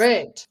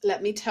rate.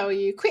 Let me tell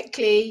you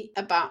quickly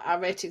about our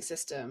rating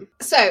system.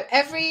 So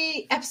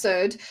every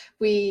episode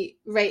we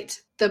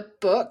rate the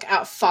book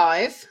out of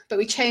 5, but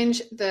we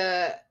change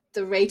the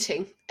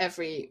rating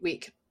every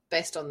week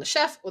based on the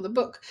chef or the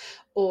book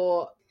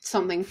or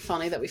something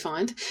funny that we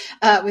find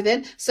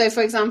within. So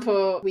for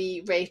example,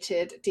 we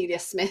rated Delia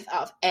Smith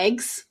out of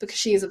eggs because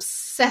she is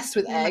obsessed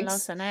with eggs. I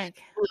love an egg.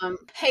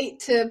 Hate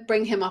to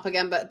bring him up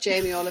again, but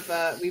Jamie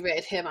Oliver, we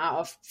rated him out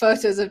of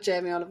photos of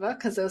Jamie Oliver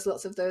because there was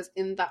lots of those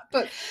in that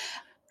book.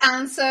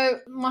 And so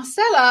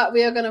Marcella,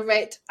 we are going to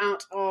rate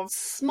out of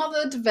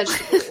smothered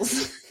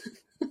vegetables.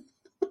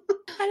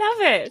 I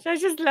love it. I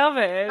just love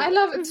it. I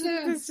love it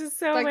too. There's just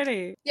so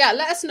many. Yeah,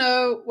 let us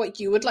know what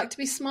you would like to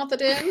be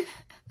smothered in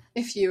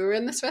if you were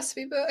in this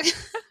recipe book.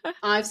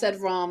 I've said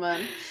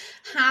ramen.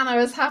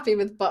 Hannah is happy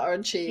with butter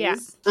and cheese. Yeah.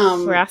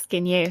 We're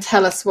asking you.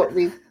 Tell us what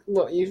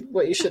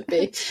you should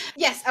be.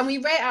 Yes, and we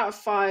rate out of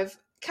 5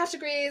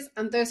 categories,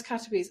 and those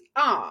categories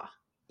are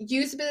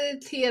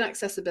usability and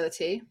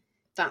accessibility.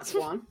 That's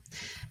 1.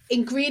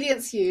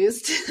 Ingredients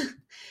used.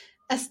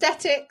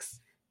 Aesthetics.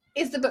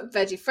 Is the book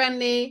veggie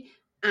friendly?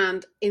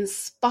 And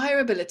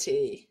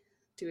inspirability.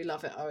 Do we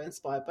love it or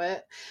inspired by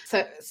it?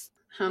 So,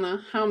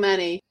 Hannah, how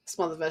many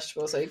smothered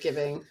vegetables are you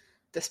giving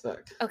this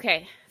book?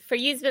 Okay, for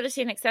usability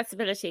and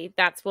accessibility,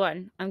 that's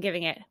 1. I'm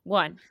giving it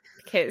 1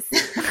 because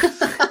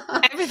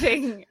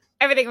everything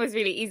was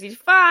really easy to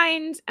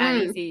find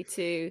and easy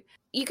to.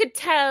 You could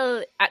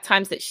tell at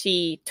times that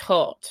she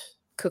taught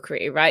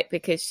cookery, right?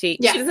 Because she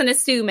doesn't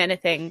assume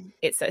anything.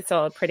 It's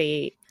all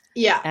pretty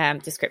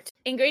descriptive.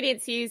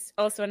 Ingredients used,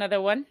 also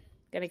another 1.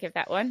 Gonna give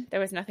that 1. There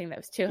was nothing that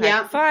was too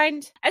hard to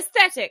find.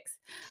 Aesthetics,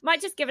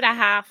 might just give it a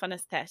half on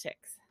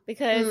aesthetics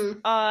because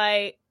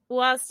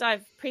whilst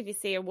I've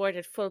previously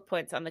awarded full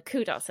points on the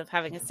kudos of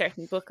having a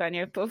certain book on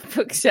your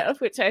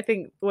bookshelf, which I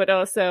think would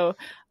also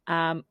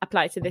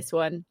apply to this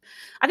one,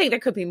 I think there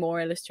could be more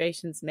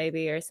illustrations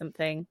maybe or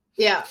something.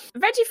 Yeah.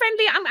 Veggie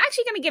friendly, I'm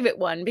actually going to give it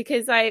 1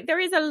 because there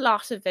is a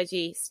lot of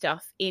veggie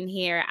stuff in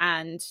here,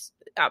 and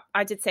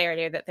I did say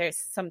earlier that there's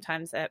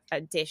sometimes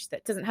a dish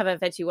that doesn't have a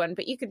veggie one,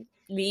 but you could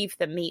leave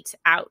the meat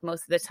out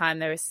most of the time.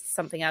 There was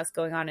something else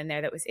going on in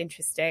there that was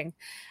interesting,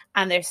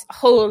 and there's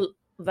whole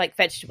like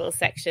vegetable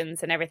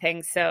sections and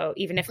everything, so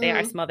even if they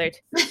are smothered.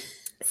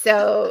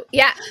 So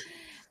yeah.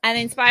 And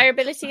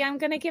inspirability, I'm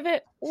going to give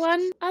it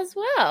 1 as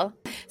well.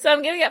 So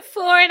I'm giving it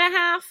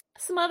 4.5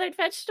 smothered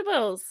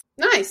vegetables.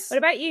 Nice. What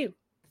about you?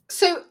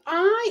 So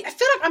I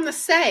feel like I'm the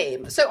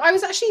same. So I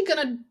was actually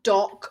going to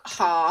dock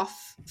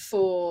half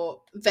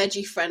for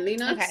veggie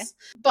friendliness,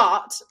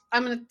 but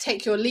I'm going to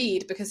take your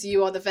lead because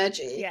you are the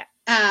veggie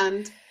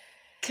and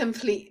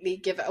completely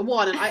give it a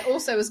 1. And I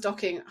also was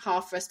docking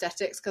half for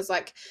aesthetics because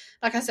like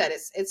I said,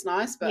 it's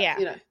nice, but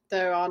you know,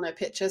 there are no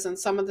pictures, and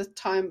some of the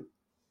time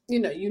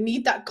you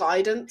need that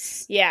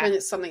guguidance when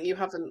it's something you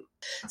haven't.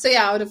 So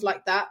yeah, I would have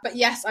liked that. But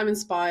yes, I'm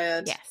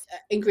inspired. Yes.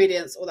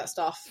 Ingredients, all that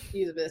stuff,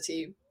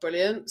 usability,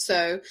 brilliant.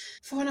 So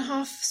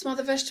 4.5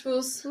 smothered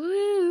vegetables.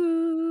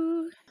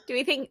 Woo. Do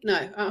we think...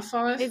 No, out of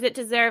 5. Is it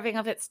deserving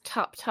of its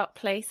top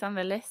place on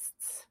the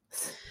lists?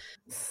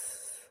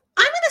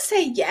 I'm going to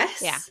say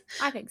yes. Yeah,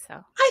 I think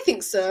so. I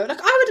think so. Like,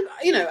 I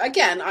would,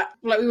 again,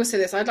 like we will say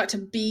this, I'd like to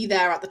be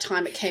there at the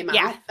time it came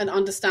out and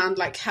understand,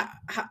 like,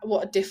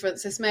 what a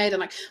difference this made. And,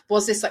 like,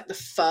 was this, like, the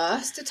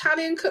first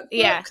Italian cookbook?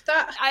 Yeah.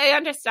 That I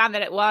understand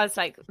that it was,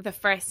 like, the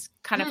first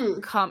kind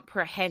of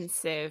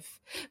comprehensive...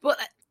 Well,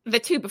 the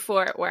two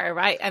before it were,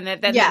 right? And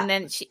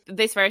then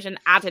this version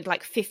added,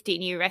 like, 50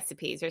 new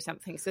recipes or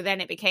something. So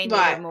then it became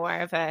even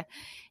more of a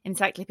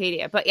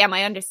encyclopedia. But, yeah,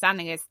 my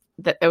understanding is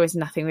that there was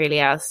nothing really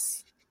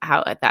else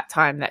out at that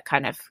time that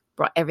kind of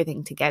brought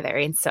everything together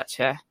in such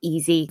a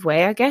easy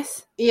way, I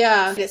guess.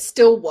 Yeah, it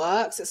still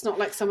works. It's not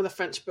like some of the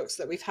French books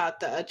that we've had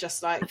that are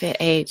just like a bit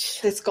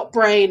aged. It's got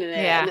brain in it,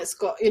 and it's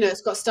got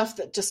it's got stuff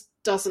that just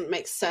doesn't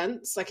make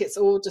sense. Like, it's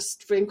all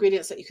just for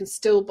ingredients that you can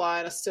still buy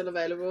and are still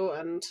available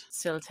and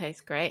still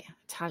tastes great.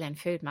 Italian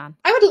food, man.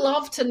 I would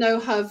love to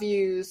know her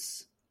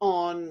views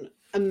on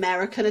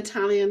American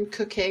Italian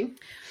cooking.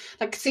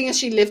 Like, seeing as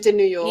she lived in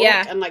New York,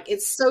 and, like,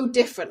 it's so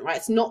different, right?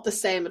 It's not the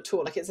same at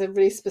all. Like, it's a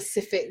really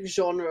specific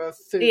genre of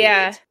food.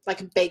 Yeah.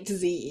 Like baked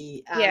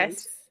ziti and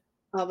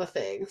other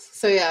things.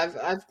 So, yeah,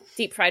 I've...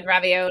 Deep fried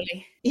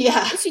ravioli.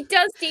 Yeah. She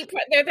does deep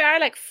fry... There are,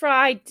 like,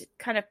 fried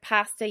kind of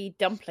pasta-y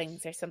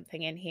dumplings or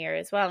something in here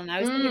as well. And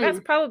I was thinking that's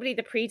probably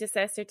the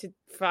predecessor to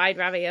fried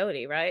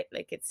ravioli, right?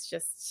 Like, it's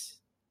just...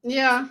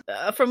 Yeah.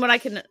 From what I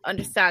can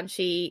understand,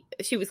 she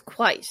was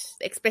quite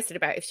explicit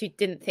about if she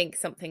didn't think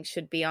something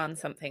should be on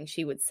something,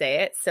 she would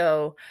say it.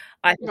 So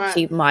I think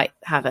she might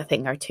have a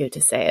thing or two to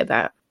say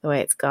about the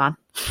way it's gone.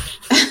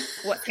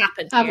 What's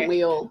happened here? Haven't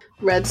we all?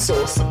 Red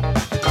sauce.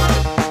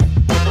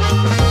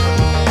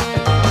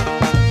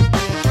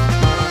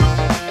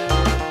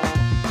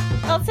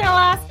 That's our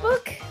last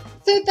book.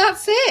 So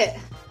that's it.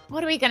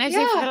 What are we going to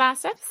do for the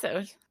last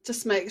episode?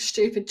 Just make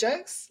stupid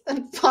jokes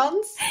and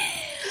puns.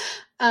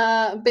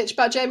 Bitch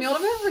about Jamie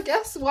Oliver, I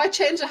guess. Why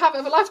change a habit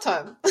of a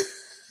lifetime?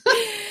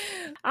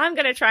 I'm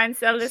going to try and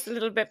sell this a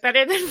little bit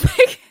better than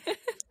Vic.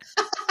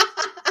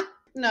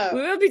 No.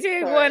 We will be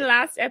doing one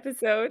last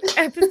episode,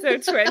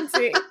 episode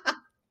 20.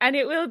 And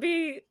it will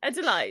be a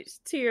delight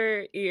to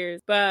your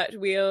ears. But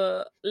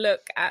we'll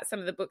look at some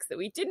of the books that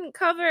we didn't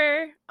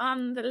cover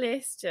on the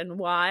list and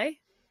why.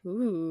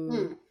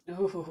 Ooh.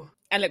 Ooh.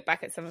 And look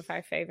back at some of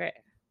our favourite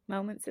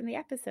moments in the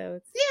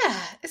episodes.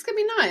 Yeah, it's going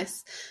to be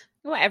nice.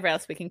 Whatever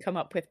else we can come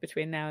up with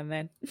between now and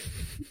then.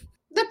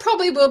 There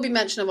probably will be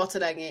mention of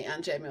Ottolenghi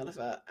and Jamie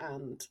Oliver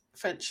and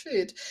French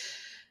food.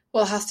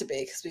 Well, it has to be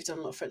because we've done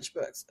a lot of French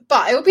books.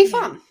 But it will be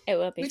fun. It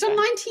will be We've fun.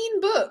 done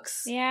 19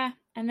 books. Yeah,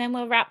 and then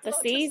we'll wrap the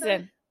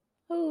season.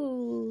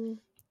 Ooh.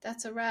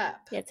 That's a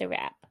wrap. That's a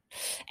wrap.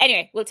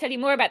 Anyway, we'll tell you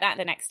more about that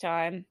the next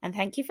time. And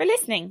thank you for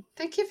listening.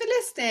 Thank you for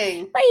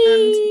listening. Bye.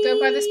 And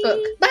go buy this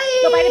book. Bye.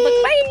 Go buy the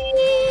book.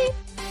 Bye.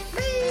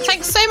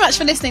 Thanks so much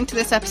for listening to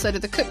this episode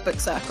of the Cookbook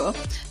Circle.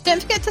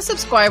 Don't forget to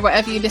subscribe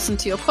wherever you listen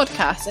to your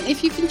podcast, and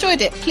if you've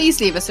enjoyed it,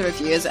 please leave us a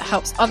review as it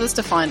helps others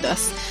to find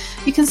us.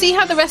 You can see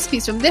how the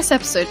recipes from this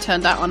episode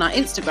turned out on our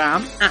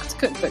Instagram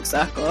 @Cookbook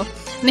Circle,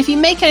 and if you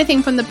make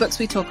anything from the books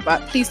we talk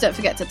about, please don't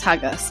forget to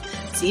tag us.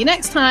 See you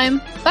next time.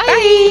 Bye!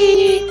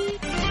 Bye.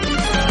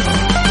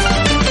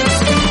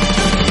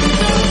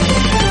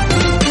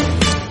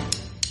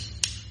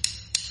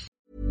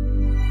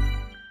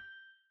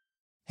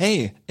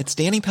 Hey, it's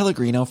Danny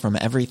Pellegrino from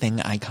Everything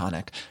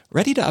Iconic.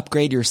 Ready to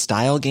upgrade your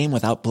style game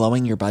without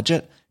blowing your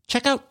budget?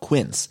 Check out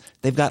Quince.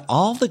 They've got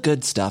all the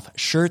good stuff,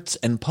 shirts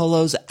and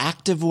polos,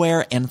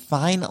 activewear, and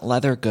fine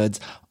leather goods,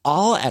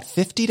 all at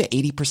 50 to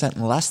 80%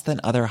 less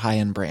than other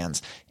high-end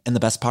brands. And the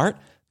best part?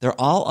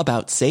 They're all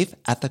about safe,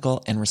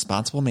 ethical, and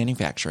responsible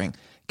manufacturing.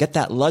 Get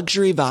that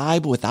luxury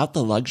vibe without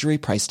the luxury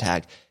price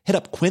tag. Hit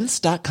up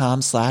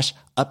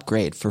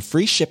quince.com/upgrade for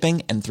free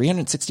shipping and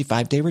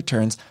 365-day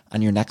returns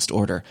on your next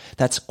order.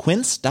 That's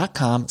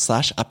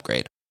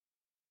quince.com/upgrade.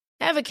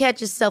 Ever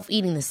catch yourself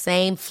eating the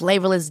same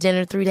flavorless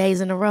dinner 3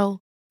 days in a row?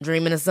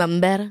 Dreaming of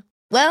something better?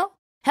 Well,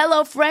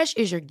 HelloFresh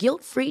is your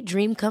guilt-free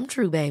dream come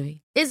true,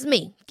 baby. It's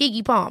me,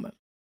 Keke Palmer.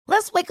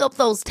 Let's wake up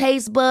those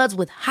taste buds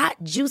with hot,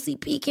 juicy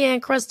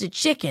pecan-crusted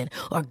chicken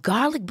or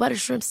garlic butter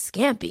shrimp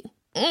scampi.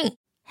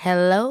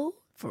 Hello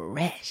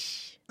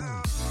Fresh.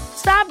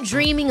 Stop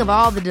dreaming of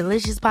all the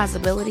delicious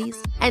possibilities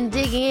and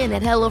dig in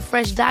at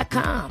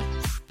HelloFresh.com.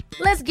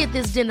 Let's get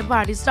this dinner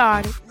party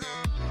started.